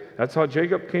Isaac. That's how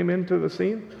Jacob came into the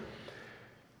scene.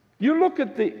 You look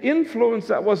at the influence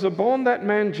that was upon that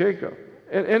man Jacob,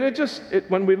 and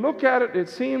when we look at it, it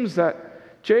seems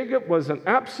that Jacob was an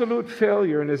absolute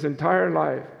failure in his entire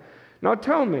life. Now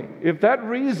tell me, if that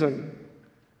reason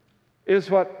is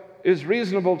what is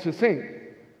reasonable to think,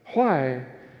 why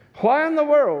in the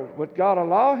world would God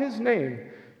allow his name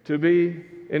to be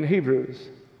in Hebrews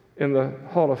in the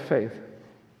Hall of Faith?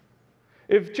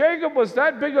 If Jacob was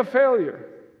that big a failure,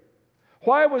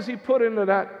 why was he put into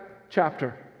that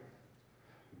chapter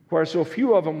where so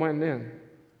few of them went in?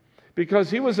 Because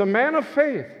he was a man of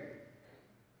faith.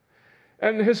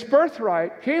 And his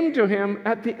birthright came to him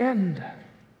at the end.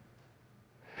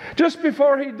 Just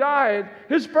before he died,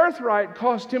 his birthright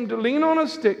caused him to lean on a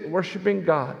stick, worshiping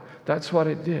God. That's what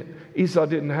it did. Esau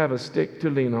didn't have a stick to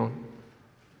lean on,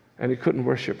 and he couldn't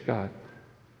worship God.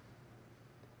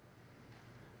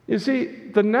 You see,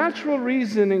 the natural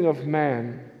reasoning of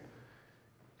man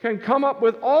can come up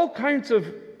with all kinds of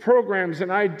programs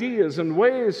and ideas and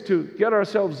ways to get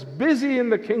ourselves busy in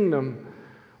the kingdom,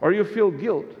 or you feel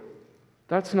guilt.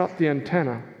 That's not the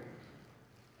antenna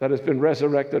that has been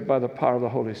resurrected by the power of the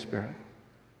Holy Spirit.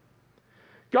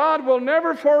 God will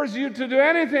never force you to do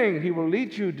anything. He will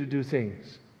lead you to do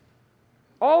things.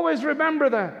 Always remember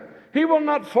that. He will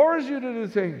not force you to do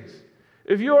things.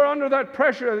 If you are under that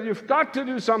pressure that you've got to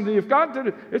do something, you've got to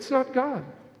do, it's not God.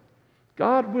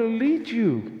 God will lead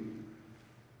you.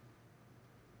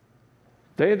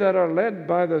 They that are led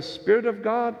by the Spirit of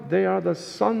God, they are the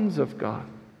sons of God.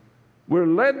 We're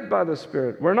led by the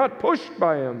Spirit. We're not pushed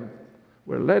by Him.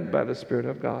 We're led by the Spirit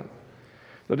of God.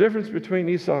 The difference between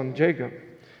Esau and Jacob.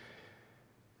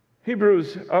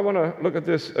 Hebrews, I want to look at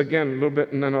this again a little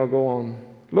bit and then I'll go on.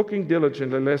 Looking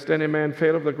diligently, lest any man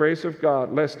fail of the grace of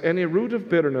God, lest any root of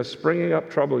bitterness springing up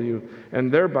trouble you, and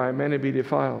thereby many be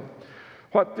defiled.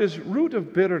 What this root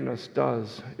of bitterness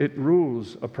does, it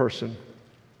rules a person.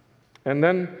 And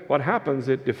then what happens,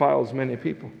 it defiles many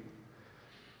people.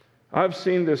 I've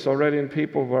seen this already in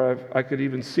people where I could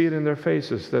even see it in their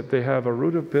faces, that they have a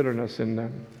root of bitterness in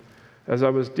them. As I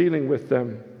was dealing with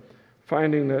them,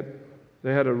 finding that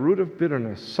they had a root of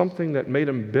bitterness, something that made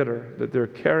them bitter, that they're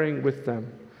carrying with them.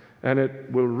 And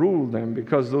it will rule them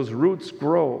because those roots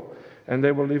grow and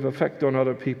they will leave effect on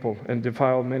other people and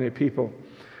defile many people.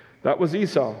 That was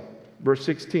Esau. Verse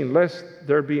 16, lest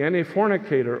there be any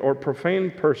fornicator or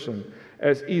profane person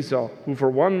as Esau, who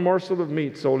for one morsel of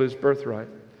meat sold his birthright.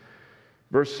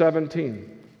 Verse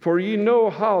 17, for ye know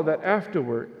how that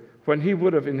afterward, when he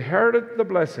would have inherited the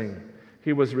blessing,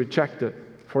 he was rejected,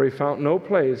 for he found no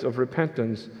place of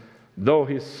repentance, though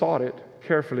he sought it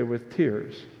carefully with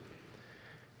tears.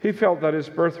 He felt that his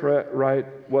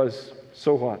birthright was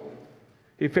so what?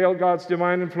 He failed God's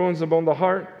divine influence upon the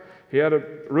heart. He had a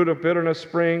root of bitterness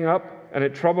springing up, and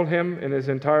it troubled him in his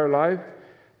entire life.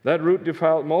 That root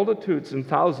defiled multitudes and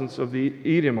thousands of the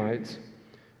Edomites,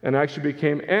 and actually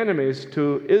became enemies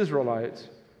to Israelites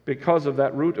because of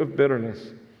that root of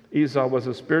bitterness. Esau was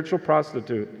a spiritual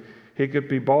prostitute. He could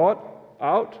be bought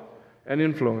out and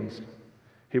influenced.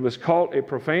 He was called a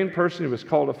profane person. He was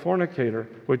called a fornicator,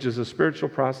 which is a spiritual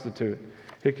prostitute.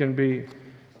 He can be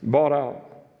bought out.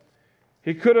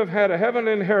 He could have had a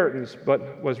heavenly inheritance,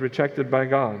 but was rejected by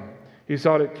God. He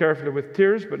sought it carefully with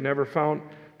tears, but never found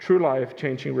true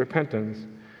life-changing repentance.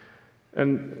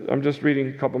 And I'm just reading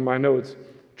a couple of my notes.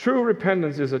 True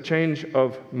repentance is a change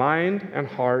of mind and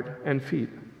heart and feet.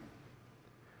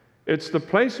 It's the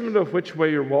placement of which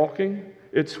way you're walking.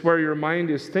 It's where your mind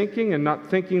is thinking and not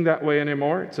thinking that way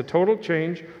anymore. It's a total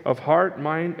change of heart,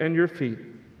 mind, and your feet.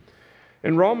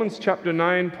 In Romans chapter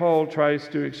 9, Paul tries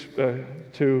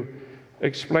to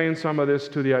explain some of this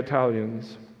to the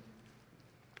Italians.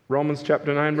 Romans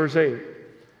chapter 9, verse 8.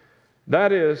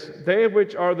 That is, they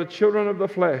which are the children of the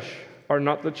flesh are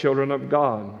not the children of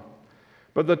God,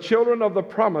 but the children of the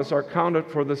promise are counted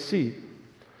for the seed.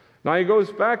 Now he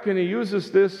goes back and he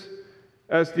uses this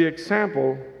as the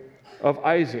example of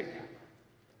Isaac.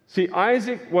 See,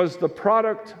 Isaac was the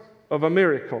product of a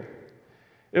miracle.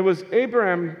 It was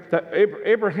Abraham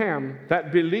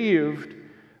that believed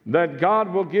that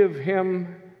God will give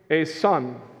him a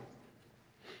son.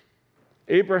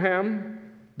 Abraham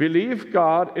believed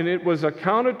God, and it was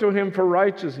accounted to him for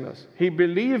righteousness. He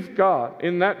believed God.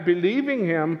 In that believing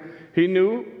him, he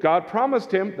knew God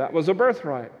promised him that was a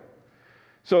birthright.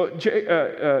 So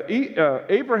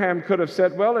Abraham could have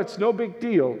said, well, it's no big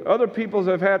deal. Other people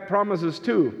have had promises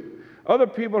too. Other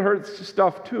people heard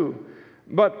stuff too.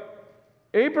 But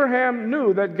Abraham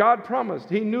knew that God promised.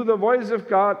 He knew the voice of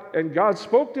God, and God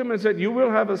spoke to him and said, you will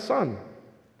have a son.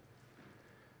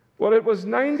 Well, it was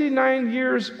 99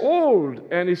 years old,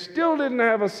 and he still didn't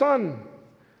have a son.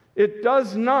 It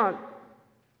does not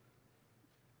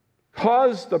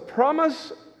cause the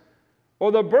promise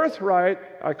or the birthright,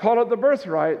 I call it the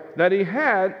birthright, that he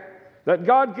had, that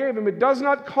God gave him, it does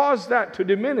not cause that to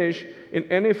diminish in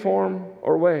any form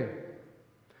or way.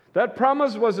 That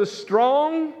promise was as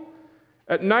strong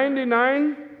at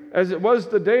 99 as it was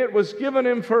the day it was given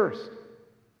him first.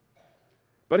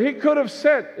 But he could have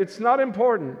said, it's not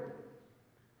important.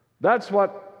 That's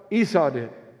what Esau did.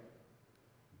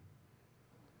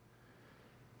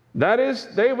 That is,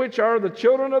 they which are the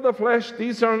children of the flesh,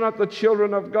 these are not the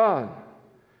children of God.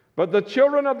 But the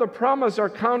children of the promise are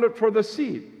counted for the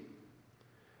seed.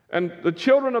 And the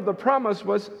children of the promise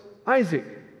was Isaac.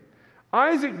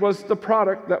 Isaac was the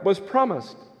product that was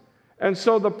promised. And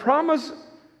so the promise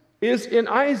is in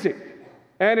Isaac.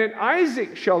 And in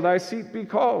Isaac shall thy seed be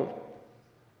called.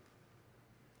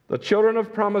 The children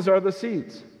of promise are the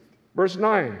seeds. Verse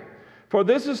 9, for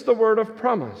this is the word of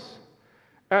promise.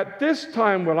 At this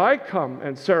time will I come,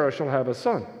 and Sarah shall have a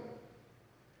son.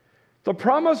 The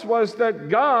promise was that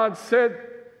God said,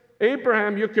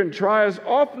 Abraham, you can try as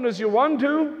often as you want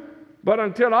to, but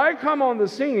until I come on the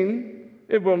scene,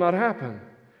 it will not happen.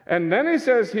 And then he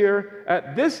says here,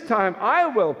 at this time I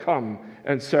will come,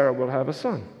 and Sarah will have a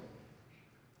son.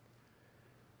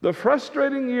 The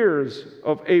frustrating years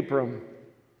of Abram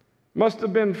must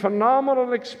have been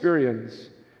phenomenal experience,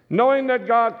 knowing that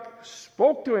God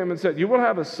spoke to him and said, you will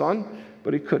have a son,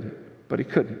 but he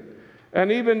couldn't.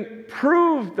 And even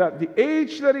proved that the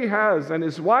age that he has and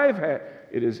his wife had,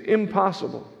 it is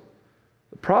impossible.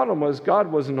 The problem was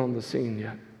God wasn't on the scene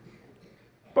yet.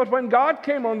 But when God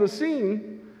came on the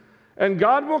scene, and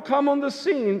God will come on the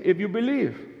scene if you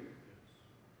believe.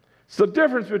 It's the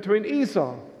difference between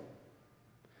Esau.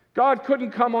 God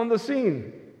couldn't come on the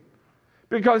scene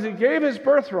because he gave his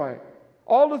birthright.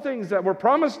 All the things that were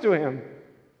promised to him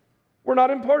were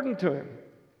not important to him.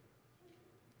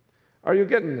 Are you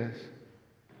getting this?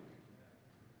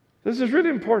 This is really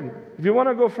important. If you want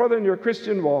to go further in your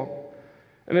Christian walk,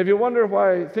 and if you wonder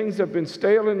why things have been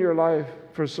stale in your life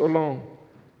for so long,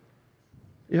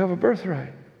 you have a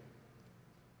birthright.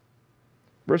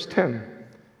 Verse 10,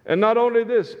 and not only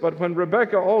this, but when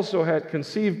Rebekah also had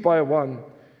conceived by one,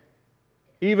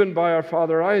 even by our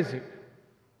father Isaac.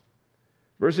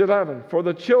 Verse 11, for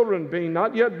the children being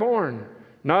not yet born,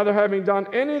 neither having done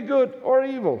any good or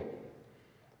evil,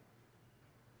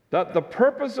 that the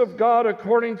purpose of God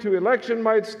according to election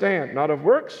might stand, not of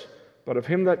works, but of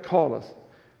him that calleth.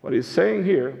 What he's saying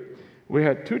here, we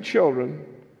had 2 children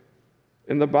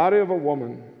in the body of a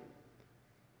woman.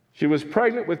 She was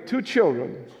pregnant with 2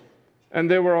 children, and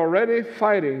they were already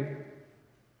fighting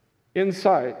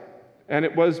inside. And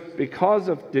it was because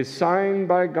of design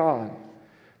by God.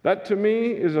 That to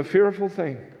me is a fearful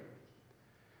thing.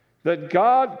 That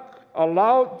God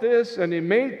allowed this, and he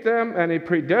made them, and he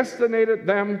predestinated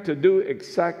them to do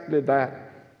exactly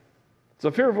that. It's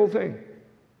a fearful thing.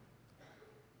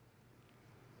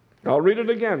 I'll read it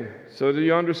again so that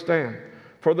you understand.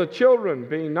 For the children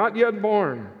being not yet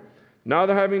born,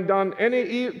 neither having done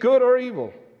any good or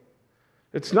evil.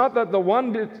 It's not that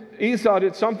Esau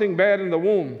did something bad in the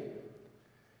womb.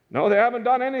 No, they haven't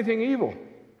done anything evil.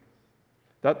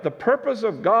 That the purpose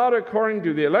of God according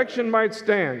to the election might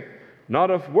stand,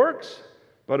 not of works,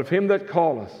 but of him that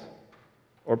calleth,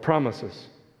 or promises.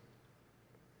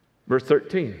 Verse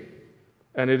 13,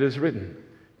 and it is written,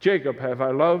 Jacob have I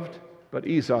loved, but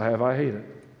Esau have I hated.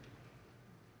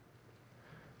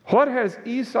 What has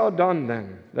Esau done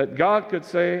then that God could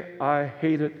say, I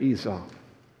hated Esau?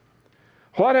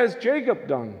 What has Jacob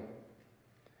done?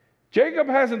 Jacob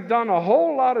hasn't done a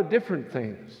whole lot of different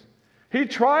things. He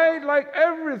tried like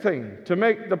everything to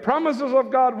make the promises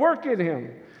of God work in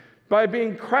him by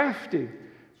being crafty,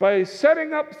 by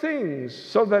setting up things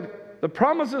so that the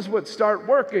promises would start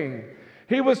working.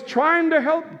 He was trying to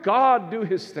help God do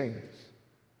his things.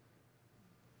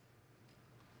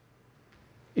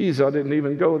 Esau didn't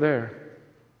even go there.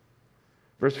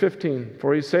 Verse 15,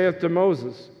 for he saith to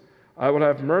Moses, I will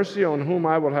have mercy on whom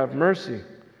I will have mercy,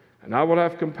 and I will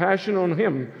have compassion on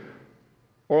him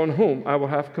or on whom I will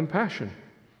have compassion.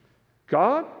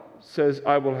 God says,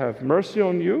 I will have mercy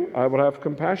on you, I will have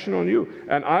compassion on you,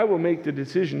 and I will make the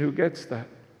decision who gets that.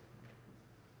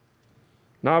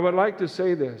 Now I would like to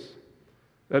say this,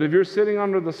 that if you're sitting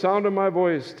under the sound of my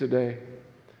voice today,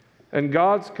 and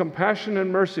God's compassion and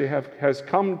mercy has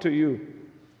come to you,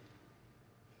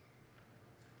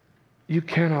 you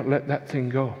cannot let that thing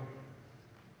go.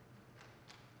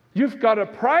 You've got to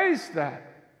prize that.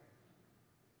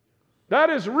 That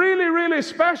is really, really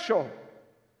special.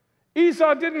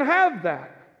 Esau didn't have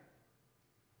that.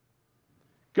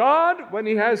 God, when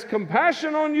he has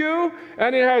compassion on you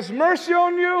and he has mercy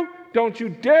on you, don't you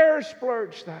dare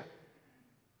splurge that.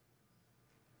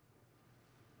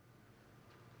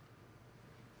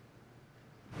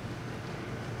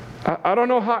 I don't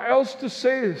know how else to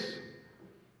say this.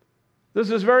 This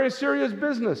is very serious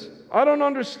business. I don't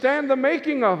understand the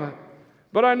making of it,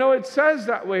 but I know it says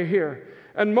that way here.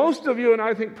 And most of you, and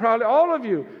I think probably all of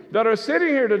you that are sitting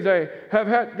here today have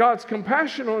had God's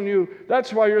compassion on you.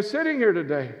 That's why you're sitting here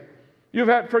today. You've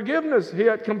had forgiveness. He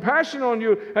had compassion on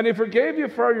you, and he forgave you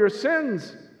for your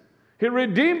sins. He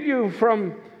redeemed you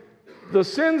from the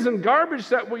sins and garbage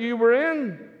that you were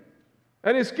in,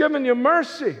 and he's given you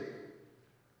mercy.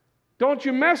 Don't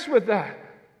you mess with that.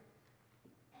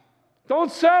 Don't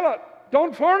sell it.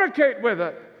 Don't fornicate with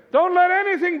it. Don't let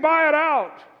anything buy it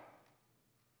out.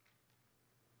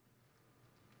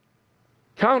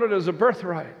 Count it as a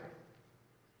birthright.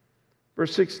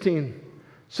 Verse 16.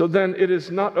 So then it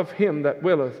is not of him that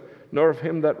willeth, nor of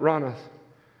him that runneth,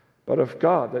 but of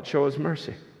God that showeth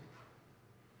mercy.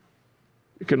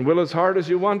 You can will as hard as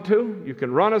you want to. You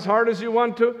can run as hard as you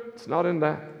want to. It's not in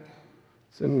that.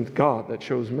 It's in God that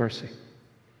shows mercy.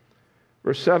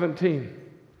 Verse 17.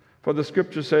 For the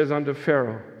scripture says unto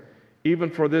Pharaoh, even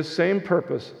for this same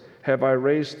purpose have I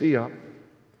raised thee up,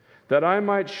 that I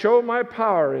might show my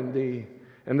power in thee,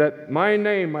 and that my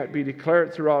name might be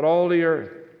declared throughout all the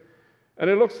earth. And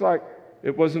it looks like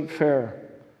it wasn't fair,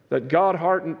 that God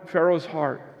hardened Pharaoh's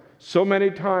heart so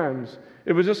many times.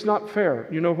 It was just not fair.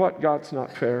 You know what? God's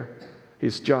not fair.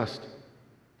 He's just.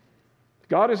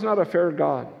 God is not a fair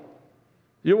God.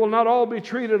 You will not all be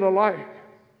treated alike.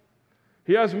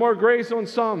 He has more grace on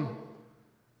some,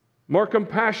 more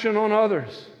compassion on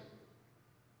others.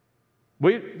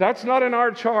 That's not in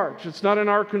our charge. It's not in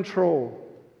our control.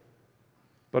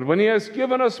 But when He has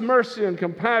given us mercy and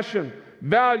compassion,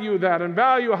 value that and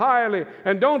value highly.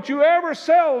 And don't you ever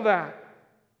sell that.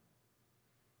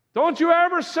 Don't you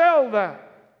ever sell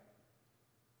that.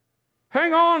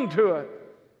 Hang on to it,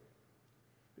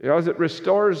 as it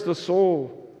restores the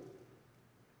soul.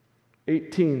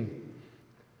 18.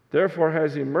 Therefore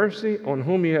has He mercy on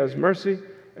whom He has mercy,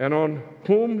 and on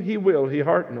whom He will He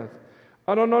hardeneth.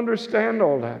 I don't understand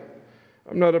all that.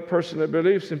 I'm not a person that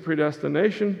believes in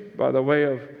predestination by the way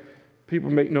of people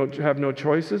have no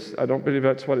choices. I don't believe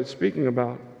that's what it's speaking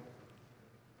about.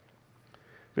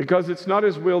 Because it's not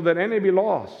His will that any be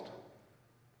lost.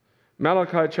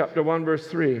 Malachi chapter 1 verse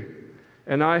 3.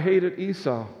 And I hated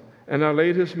Esau, and I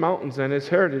laid his mountains and his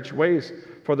heritage waste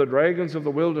for the dragons of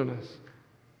the wilderness.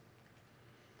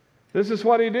 This is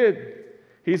what he did.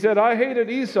 He said, I hated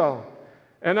Esau,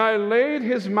 and I laid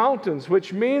his mountains,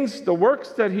 which means the works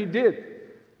that he did,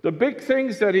 the big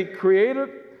things that he created,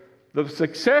 the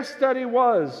success that he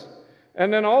was,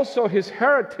 and then also his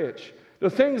heritage, the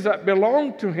things that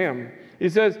belonged to him. He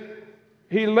says,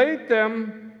 he laid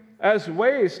them as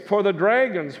waste for the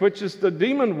dragons, which is the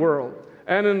demon world,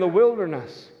 and in the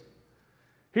wilderness.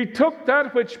 He took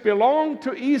that which belonged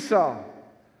to Esau,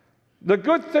 the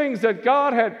good things that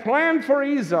God had planned for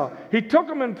Esau. He took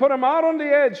them and put them out on the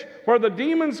edge where the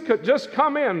demons could just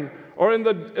come in, or in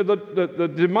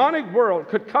the demonic world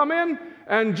could come in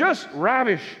and just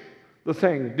ravish the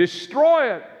thing,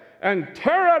 destroy it, and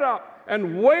tear it up,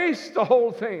 and waste the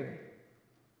whole thing.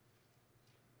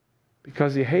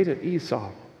 Because he hated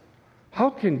Esau. How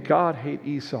can God hate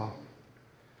Esau?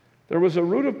 There was a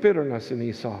root of bitterness in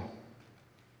Esau.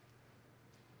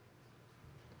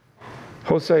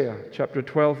 Hosea chapter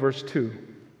 12, verse 2.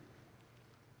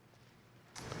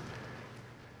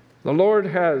 The Lord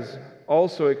has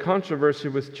also a controversy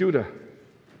with Judah,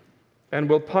 and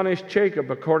will punish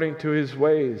Jacob according to his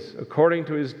ways. According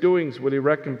to his doings will He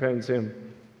recompense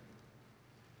him.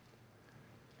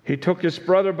 He took his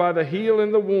brother by the heel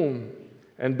in the womb,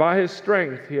 and by his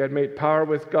strength he had made power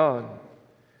with God.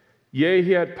 Yea,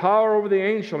 he had power over the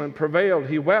angel and prevailed.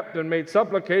 He wept and made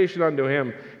supplication unto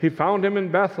him. He found him in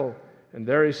Bethel, and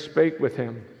there he spake with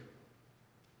him.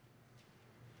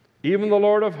 Even the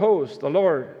Lord of hosts, the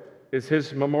Lord, is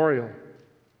his memorial.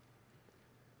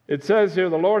 It says here,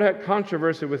 the Lord had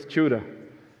controversy with Judah,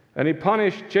 and He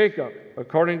punished Jacob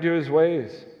according to his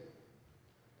ways.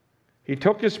 He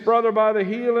took his brother by the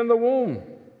heel in the womb.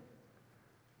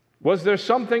 Was there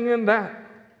something in that?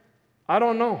 I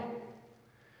don't know.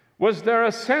 Was there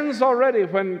a sense already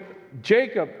when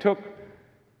Jacob took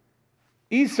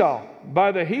Esau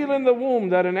by the heel in the womb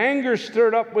that an anger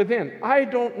stirred up within? I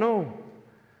don't know.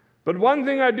 But one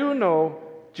thing I do know,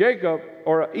 Jacob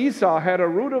or Esau had a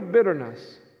root of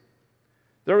bitterness.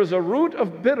 There was a root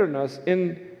of bitterness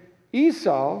in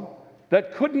Esau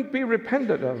that couldn't be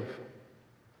repented of.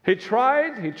 He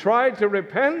tried to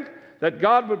repent, that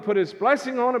God would put His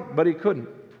blessing on it, but he couldn't.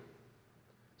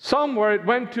 Somewhere it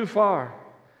went too far.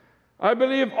 I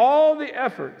believe all the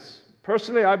efforts,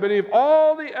 personally, I believe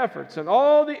all the efforts and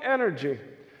all the energy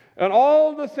and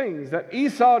all the things that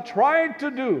Esau tried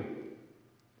to do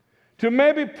to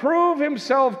maybe prove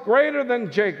himself greater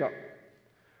than Jacob,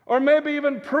 or maybe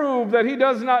even prove that he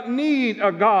does not need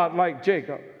a God like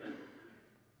Jacob.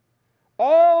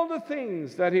 All the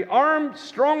things that he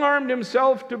strong-armed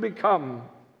himself to become,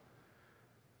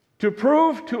 to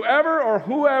prove to ever or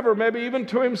whoever, maybe even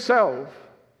to himself,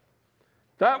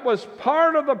 that was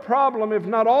part of the problem, if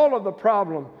not all of the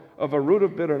problem, of a root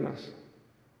of bitterness.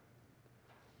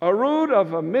 A root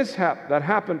of a mishap that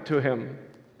happened to him,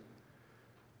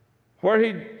 where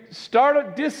he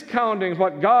started discounting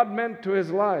what God meant to his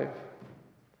life.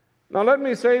 Now let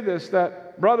me say this,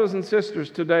 that brothers and sisters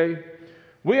today,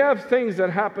 we have things that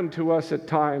happen to us at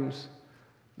times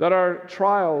that are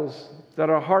trials, that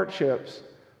are hardships,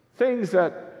 things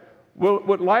that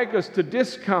would like us to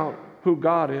discount who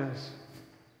God is.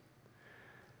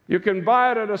 You can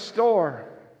buy it at a store.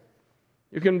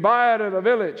 You can buy it at a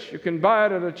village. You can buy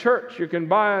it at a church. You can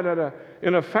buy it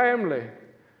in a family.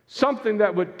 Something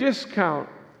that would discount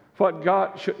what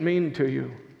God should mean to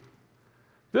you.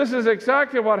 This is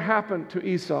exactly what happened to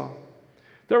Esau.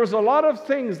 There was a lot of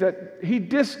things that he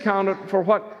discounted for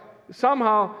what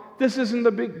somehow this isn't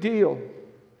a big deal.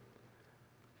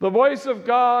 The voice of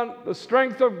God, the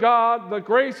strength of God, the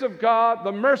grace of God,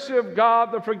 the mercy of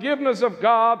God, the forgiveness of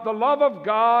God, the love of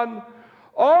God,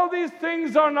 all these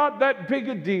things are not that big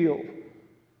a deal.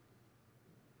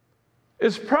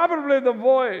 It's probably the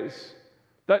voice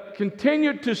that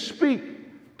continued to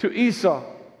speak to Esau.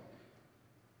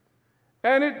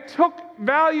 And it took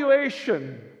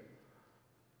valuation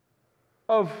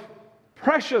of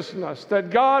preciousness that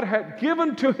God had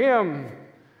given to him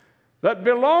that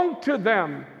belonged to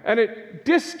them, and it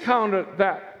discounted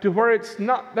that to where it's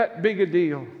not that big a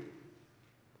deal.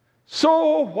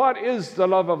 So what is the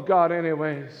love of God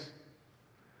anyways?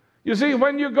 You see,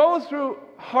 when you go through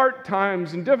hard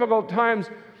times and difficult times,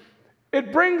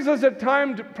 it brings us at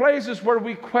times to places where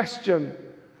we question,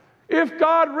 if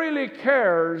God really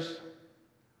cares,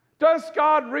 does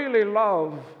God really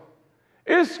love?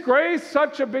 Is grace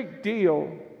such a big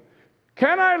deal?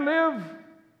 Can I live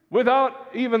without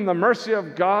even the mercy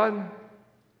of God?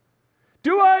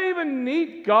 Do I even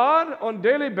need God on a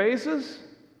daily basis?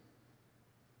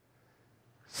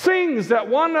 Things that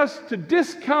want us to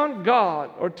discount God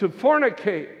or to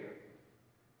fornicate.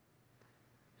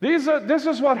 This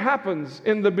is what happens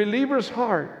in the believer's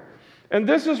heart. And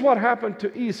this is what happened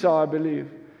to Esau, I believe.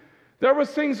 There were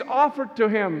things offered to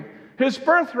him. His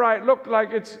birthright looked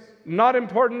like it's not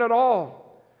important at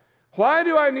all. Why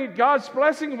do I need God's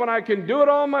blessing when I can do it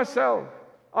all myself?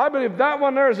 I believe that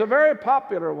one there is a very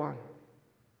popular one.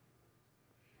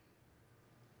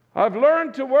 I've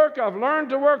learned to work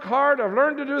hard, I've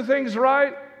learned to do things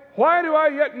right. Why do I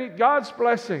yet need God's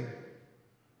blessing?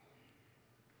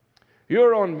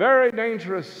 You're on very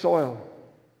dangerous soil.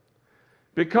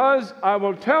 Because I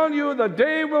will tell you, the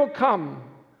day will come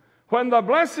when the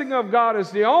blessing of God is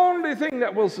the only thing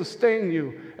that will sustain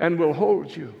you and will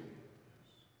hold you.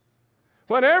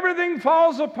 When everything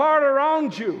falls apart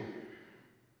around you,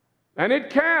 and it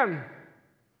can,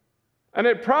 and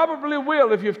it probably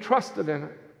will if you've trusted in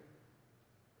it.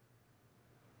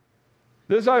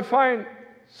 This I find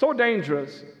so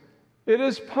dangerous. It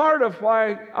is part of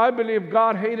why I believe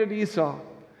God hated Esau.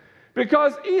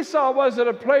 Because Esau was at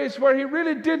a place where he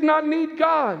really did not need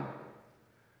God.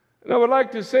 And I would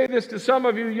like to say this to some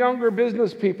of you younger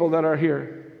business people that are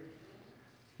here.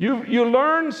 You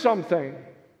learn something,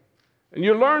 and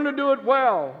you learn to do it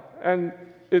well, and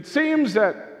it seems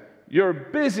that you're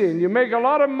busy and you make a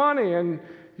lot of money, and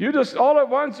you just all at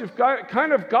once you've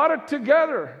kind of got it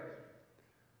together.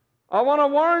 I want to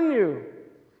warn you.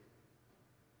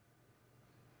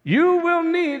 You will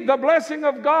need the blessing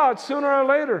of God sooner or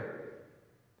later.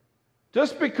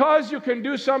 Just because you can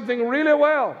do something really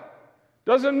well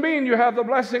doesn't mean you have the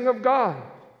blessing of God.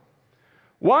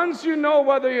 Once you know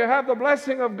whether you have the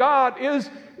blessing of God is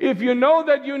if you know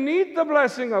that you need the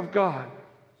blessing of God.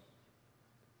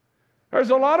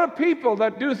 There's a lot of people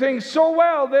that do things so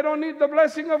well, they don't need the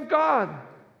blessing of God.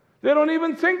 They don't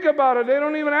even think about it. They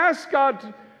don't even ask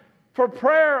God for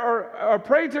prayer or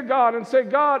pray to God and say,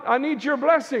 God, I need your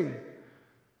blessing.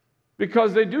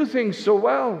 Because they do things so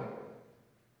well.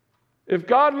 If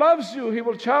God loves you, He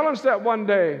will challenge that one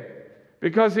day.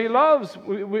 Because He loves.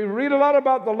 We read a lot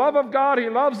about the love of God. He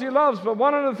loves. But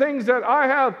one of the things that I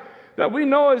have that we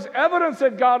know is evidence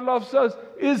that God loves us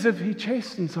is if He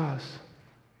chastens us.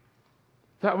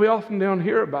 That we often don't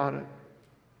hear about it.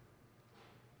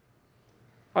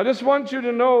 I just want you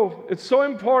to know it's so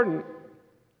important.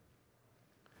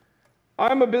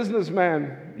 I'm a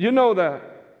businessman. You know that.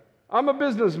 I'm a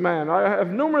businessman. I have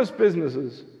numerous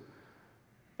businesses.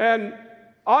 And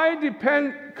I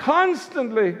depend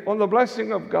constantly on the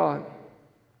blessing of God.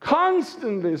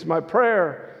 Constantly is my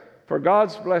prayer for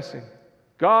God's blessing.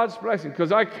 God's blessing.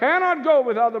 Because I cannot go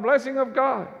without the blessing of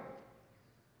God.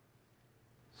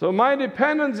 So my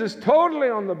dependence is totally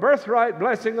on the birthright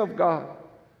blessing of God.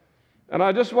 And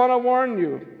I just want to warn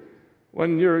you,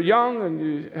 when you're young and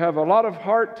you have a lot of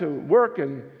heart to work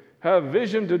and have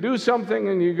vision to do something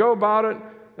and you go about it,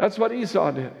 that's what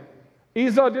Esau did.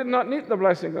 Esau did not need the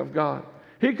blessing of God.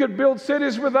 He could build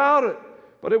cities without it.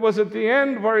 But it was at the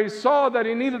end where he saw that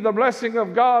he needed the blessing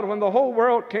of God. When the whole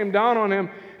world came down on him,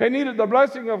 he needed the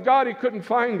blessing of God. He couldn't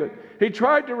find it. He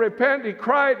tried to repent. He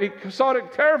cried. He sought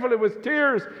it carefully with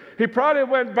tears. He probably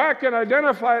went back and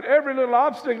identified every little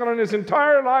obstacle in his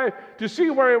entire life to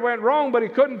see where he went wrong, but he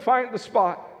couldn't find the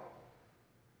spot.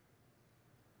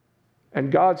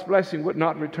 And God's blessing would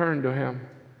not return to him.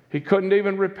 He couldn't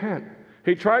even repent.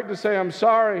 He tried to say, I'm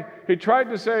sorry. He tried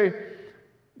to say,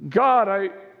 God,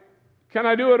 can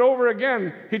I do it over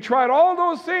again? He tried all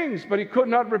those things, but he could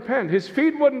not repent. His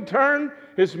feet wouldn't turn,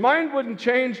 his mind wouldn't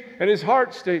change, and his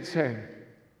heart stayed same.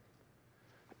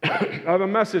 I have a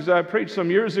message that I preached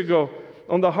some years ago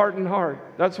on the hardened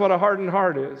heart. That's what a hardened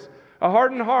heart is. A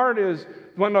hardened heart is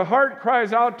when the heart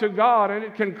cries out to God, and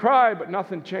it can cry, but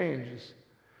nothing changes.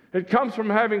 It comes from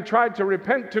having tried to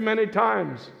repent too many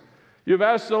times. You've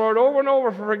asked the Lord over and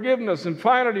over for forgiveness, and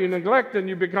finally you neglect and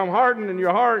you become hardened in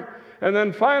your heart. And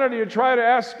then finally you try to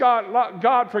ask God,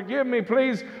 God, forgive me,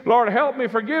 please. Lord, help me,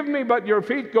 forgive me. But your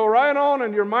feet go right on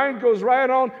and your mind goes right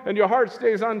on and your heart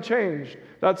stays unchanged.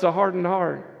 That's a hardened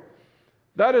heart.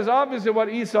 That is obviously what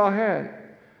Esau had.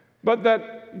 But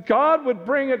that God would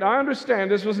bring it, I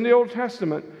understand this was in the Old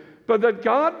Testament, but that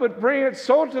God would bring it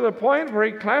so to the point where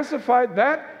he classified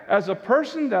that as a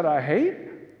person that I hate.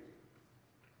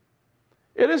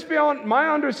 It is beyond my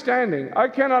understanding. I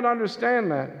cannot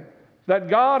understand that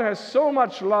God has so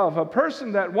much love. A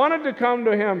person that wanted to come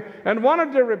to him and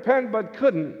wanted to repent but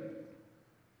couldn't.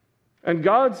 And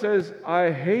God says,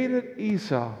 I hated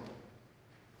Esau.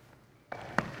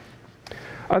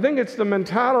 I think it's the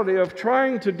mentality of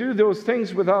trying to do those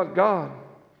things without God.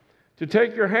 To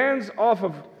take your hands off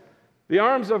of the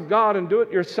arms of God and do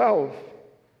it yourself.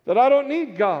 That I don't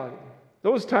need God.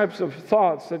 Those types of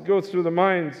thoughts that go through the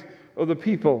minds of the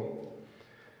people.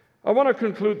 I want to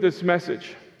conclude this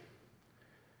message.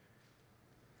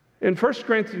 In 1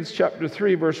 Corinthians chapter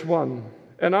 3, verse 1,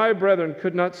 and I, brethren,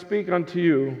 could not speak unto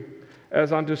you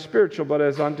as unto spiritual, but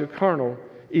as unto carnal,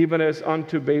 even as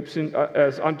unto babes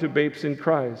in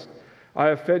Christ. I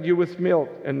have fed you with milk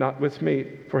and not with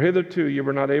meat, for hitherto you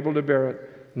were not able to bear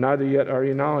it, neither yet are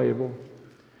you now able.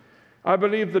 I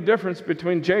believe the difference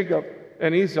between Jacob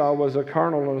and Esau was a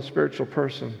carnal and a spiritual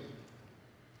person.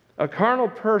 A carnal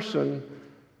person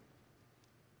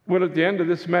would, at the end of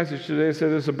this message today, say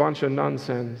this is a bunch of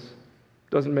nonsense.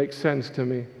 Doesn't make sense to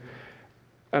me.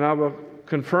 And I will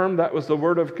confirm that was the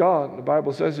Word of God. The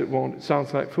Bible says it won't. It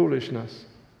sounds like foolishness.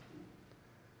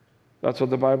 That's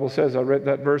what the Bible says. I read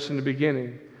that verse in the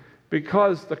beginning.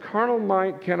 Because the carnal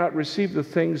mind cannot receive the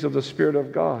things of the Spirit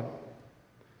of God.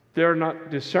 They're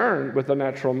not discerned with the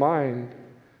natural mind.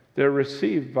 They're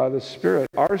received by the Spirit,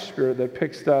 our Spirit that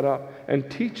picks that up and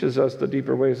teaches us the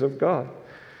deeper ways of God.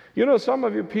 You know, some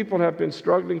of you people have been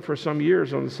struggling for some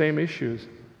years on the same issues.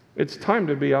 It's time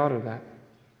to be out of that.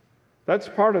 That's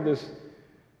part of this.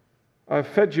 I've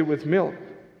fed you with milk.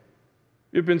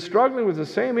 You've been struggling with the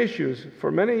same issues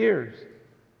for many years,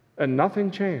 and nothing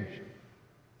changed.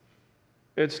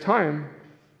 It's time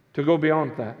to go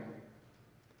beyond that.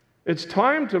 It's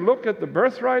time to look at the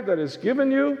birthright that is given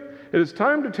you. It is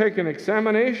time to take an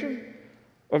examination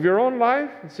of your own life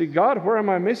and see, God, where am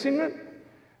I missing it?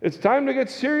 It's time to get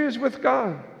serious with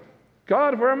God.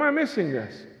 God, where am I missing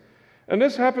this? And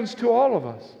this happens to all of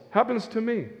us. Happens to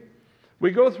me. We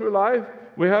go through life.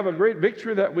 We have a great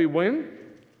victory that we win.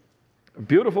 A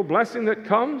beautiful blessing that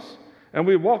comes. And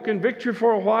we walk in victory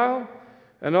for a while.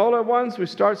 And all at once we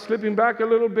start slipping back a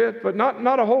little bit. But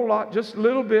not a whole lot, just a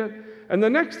little bit. And the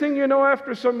next thing you know,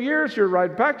 after some years, you're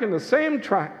right back in the same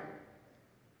track.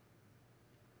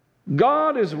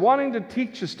 God is wanting to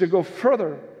teach us to go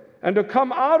further and to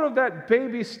come out of that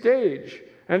baby stage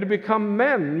and to become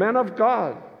men of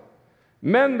God.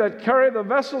 Men that carry the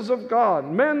vessels of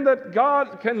God. Men that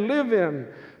God can live in.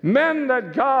 Men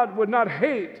that God would not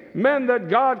hate. Men that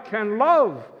God can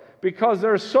love. Because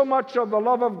there's so much of the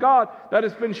love of God that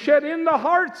has been shed in the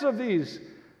hearts of these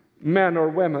men or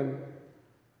women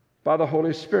by the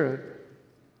Holy Spirit.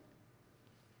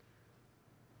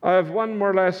 I have one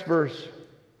more last verse.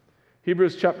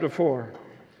 Hebrews chapter 4.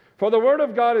 For the word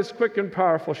of God is quick and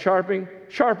powerful,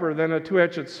 sharper than a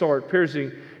two-edged sword,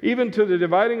 piercing even to the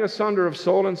dividing asunder of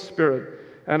soul and spirit,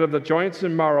 and of the joints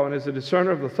and marrow, and is a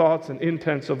discerner of the thoughts and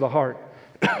intents of the heart.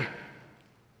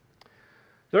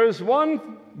 There is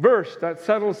one verse that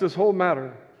settles this whole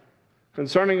matter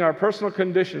concerning our personal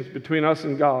conditions between us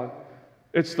and God.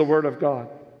 It's the Word of God.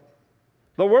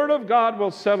 The Word of God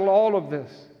will settle all of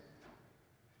this.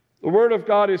 The Word of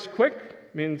God is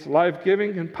quick, means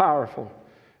life-giving and powerful.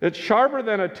 It's sharper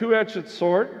than a two-edged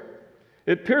sword.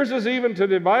 It pierces even to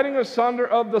dividing asunder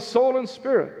of the soul and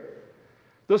spirit.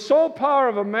 The soul power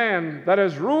of a man that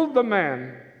has ruled the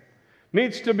man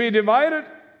needs to be divided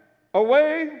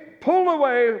away, pulled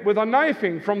away with a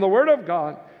knifing from the Word of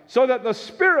God, so that the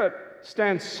spirit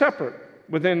stands separate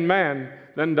within man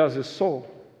than does his soul.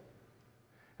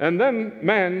 And then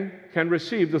man can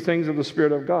receive the things of the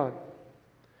Spirit of God.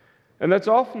 And that's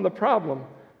often the problem.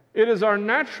 It is our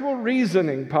natural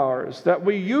reasoning powers that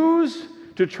we use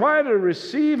to try to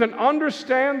receive and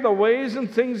understand the ways and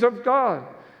things of God.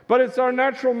 But it's our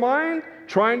natural mind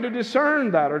trying to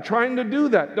discern that or trying to do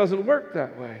that. It doesn't work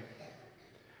that way.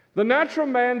 The natural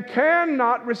man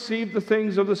cannot receive the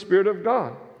things of the Spirit of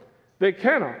God. They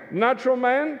cannot. Natural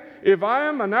man, if I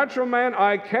am a natural man,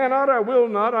 I cannot, I will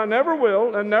not, I never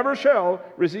will, and never shall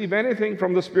receive anything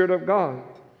from the Spirit of God.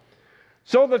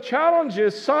 So the challenge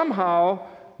is somehow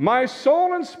my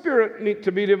soul and spirit need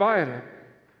to be divided.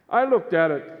 I looked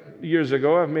at it years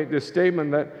ago. I've made this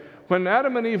statement that when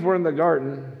Adam and Eve were in the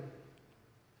garden,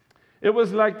 it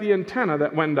was like the antenna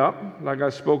that went up, like I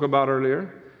spoke about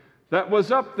earlier, that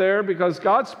was up there because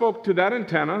God spoke to that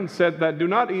antenna and said that do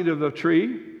not eat of the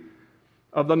tree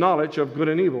of the knowledge of good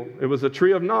and evil. It was a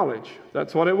tree of knowledge.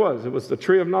 That's what it was. It was the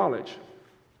tree of knowledge,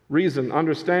 reason,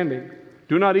 understanding.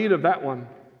 Do not eat of that one.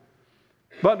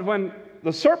 But when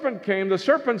the serpent came, the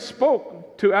serpent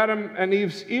spoke to Adam and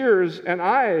Eve's ears and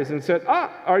eyes and said,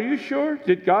 are you sure?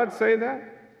 Did God say that?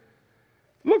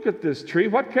 Look at this tree.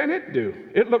 What can it do?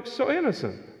 It looks so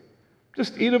innocent.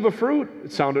 Just eat of a fruit.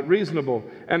 It sounded reasonable.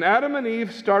 And Adam and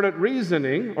Eve started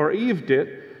reasoning, or Eve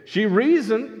did. She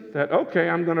reasoned that, okay,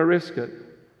 I'm going to risk it.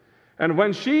 And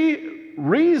when she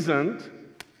reasoned,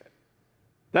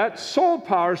 that soul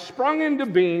power sprung into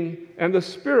being, and the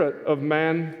spirit of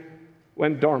man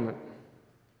went dormant.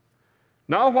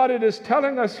 Now what it is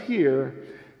telling us here,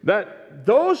 that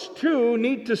those two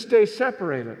need to stay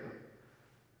separated.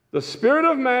 The spirit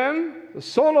of man, the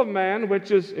soul of man, which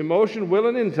is emotion, will,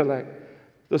 and intellect.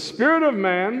 The spirit of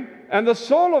man and the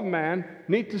soul of man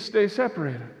need to stay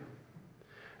separated.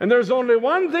 And there's only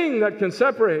one thing that can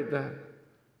separate that.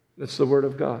 It's the Word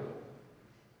of God.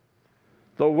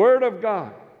 The Word of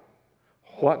God.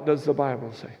 What does the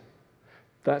Bible say?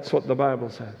 That's what the Bible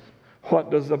says.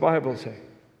 What does the Bible say?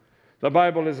 The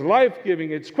Bible is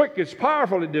life-giving, it's quick, it's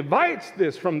powerful, it divides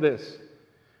this from this.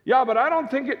 Yeah, but I don't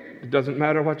think it doesn't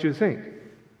matter what you think.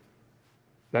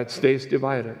 That stays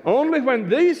divided. Only when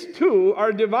these two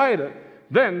are divided,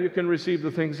 then you can receive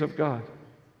the things of God.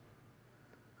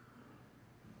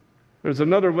 There's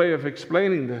another way of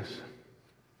explaining this.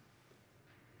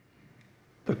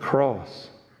 The cross,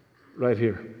 right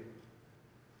here.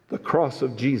 The cross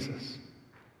of Jesus.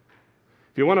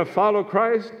 If you want to follow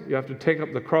Christ, you have to take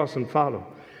up the cross and follow.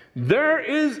 There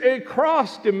is a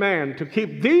cross demand to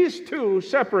keep these two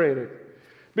separated.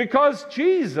 Because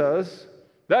Jesus,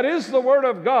 that is the Word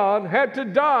of God, had to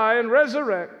die and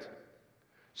resurrect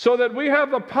so that we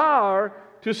have the power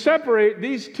to separate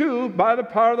these two by the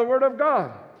power of the Word of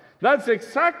God. That's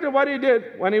exactly what He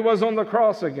did when He was on the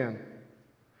cross again.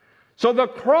 So the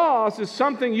cross is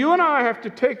something you and I have to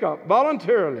take up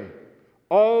voluntarily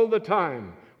all the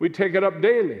time. We take it up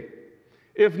daily.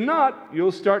 If not,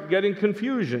 you'll start getting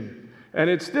confusion. And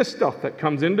it's this stuff that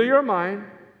comes into your mind.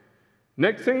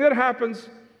 Next thing that happens,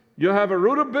 you'll have a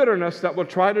root of bitterness that will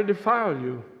try to defile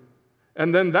you.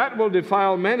 And then that will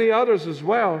defile many others as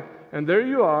well. And there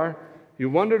you are. You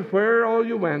wondered where all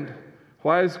you went.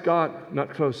 Why is God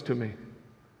not close to me?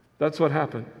 That's what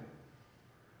happened.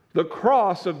 The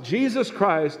cross of Jesus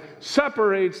Christ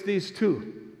separates these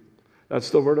two. That's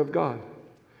the Word of God.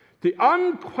 The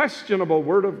unquestionable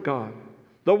Word of God.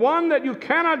 The one that you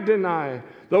cannot deny.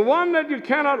 The one that you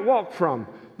cannot walk from.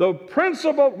 The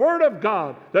principal Word of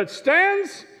God that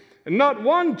stands, and not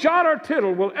one jot or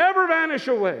tittle will ever vanish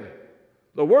away.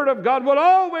 The Word of God will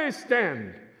always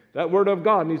stand. That Word of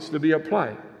God needs to be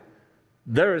applied.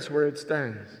 There is where it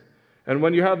stands. And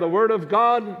when you have the Word of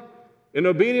God in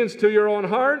obedience to your own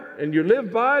heart, and you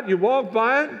live by it, you walk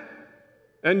by it,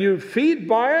 and you feed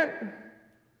by it,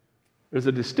 there's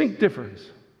a distinct difference.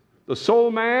 The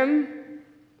soul man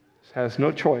has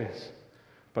no choice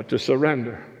but to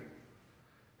surrender.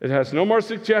 It has no more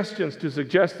suggestions to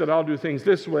suggest that I'll do things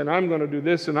this way, and I'm going to do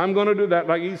this, and I'm going to do that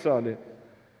like Esau did.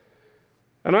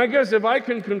 And I guess if I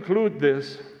can conclude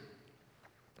this,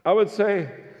 I would say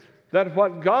that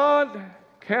what God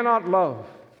cannot love,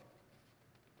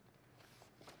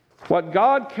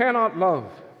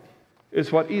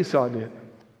 is what Esau did.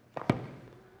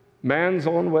 Man's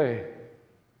own way.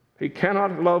 He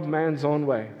cannot love man's own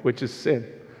way, which is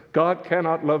sin. God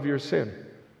cannot love your sin.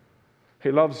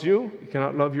 He loves you. He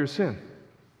cannot love your sin.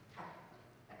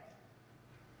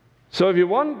 So if you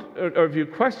want, or if you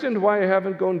questioned why you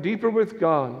haven't gone deeper with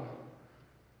God,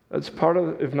 that's part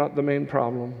of, if not the main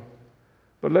problem.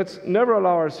 But let's never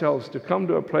allow ourselves to come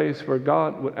to a place where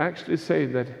God would actually say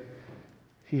that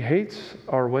He hates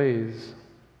our ways.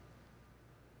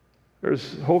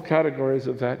 There's whole categories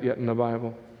of that yet in the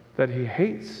Bible, that He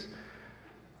hates.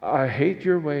 I hate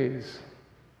your ways.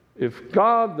 If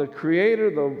God, the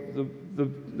Creator,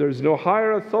 there's no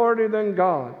higher authority than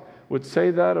God, would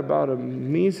say that about a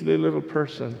measly little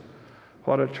person,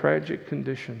 what a tragic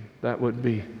condition that would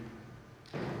be.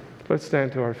 Let's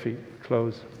stand to our feet.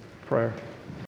 Close prayer.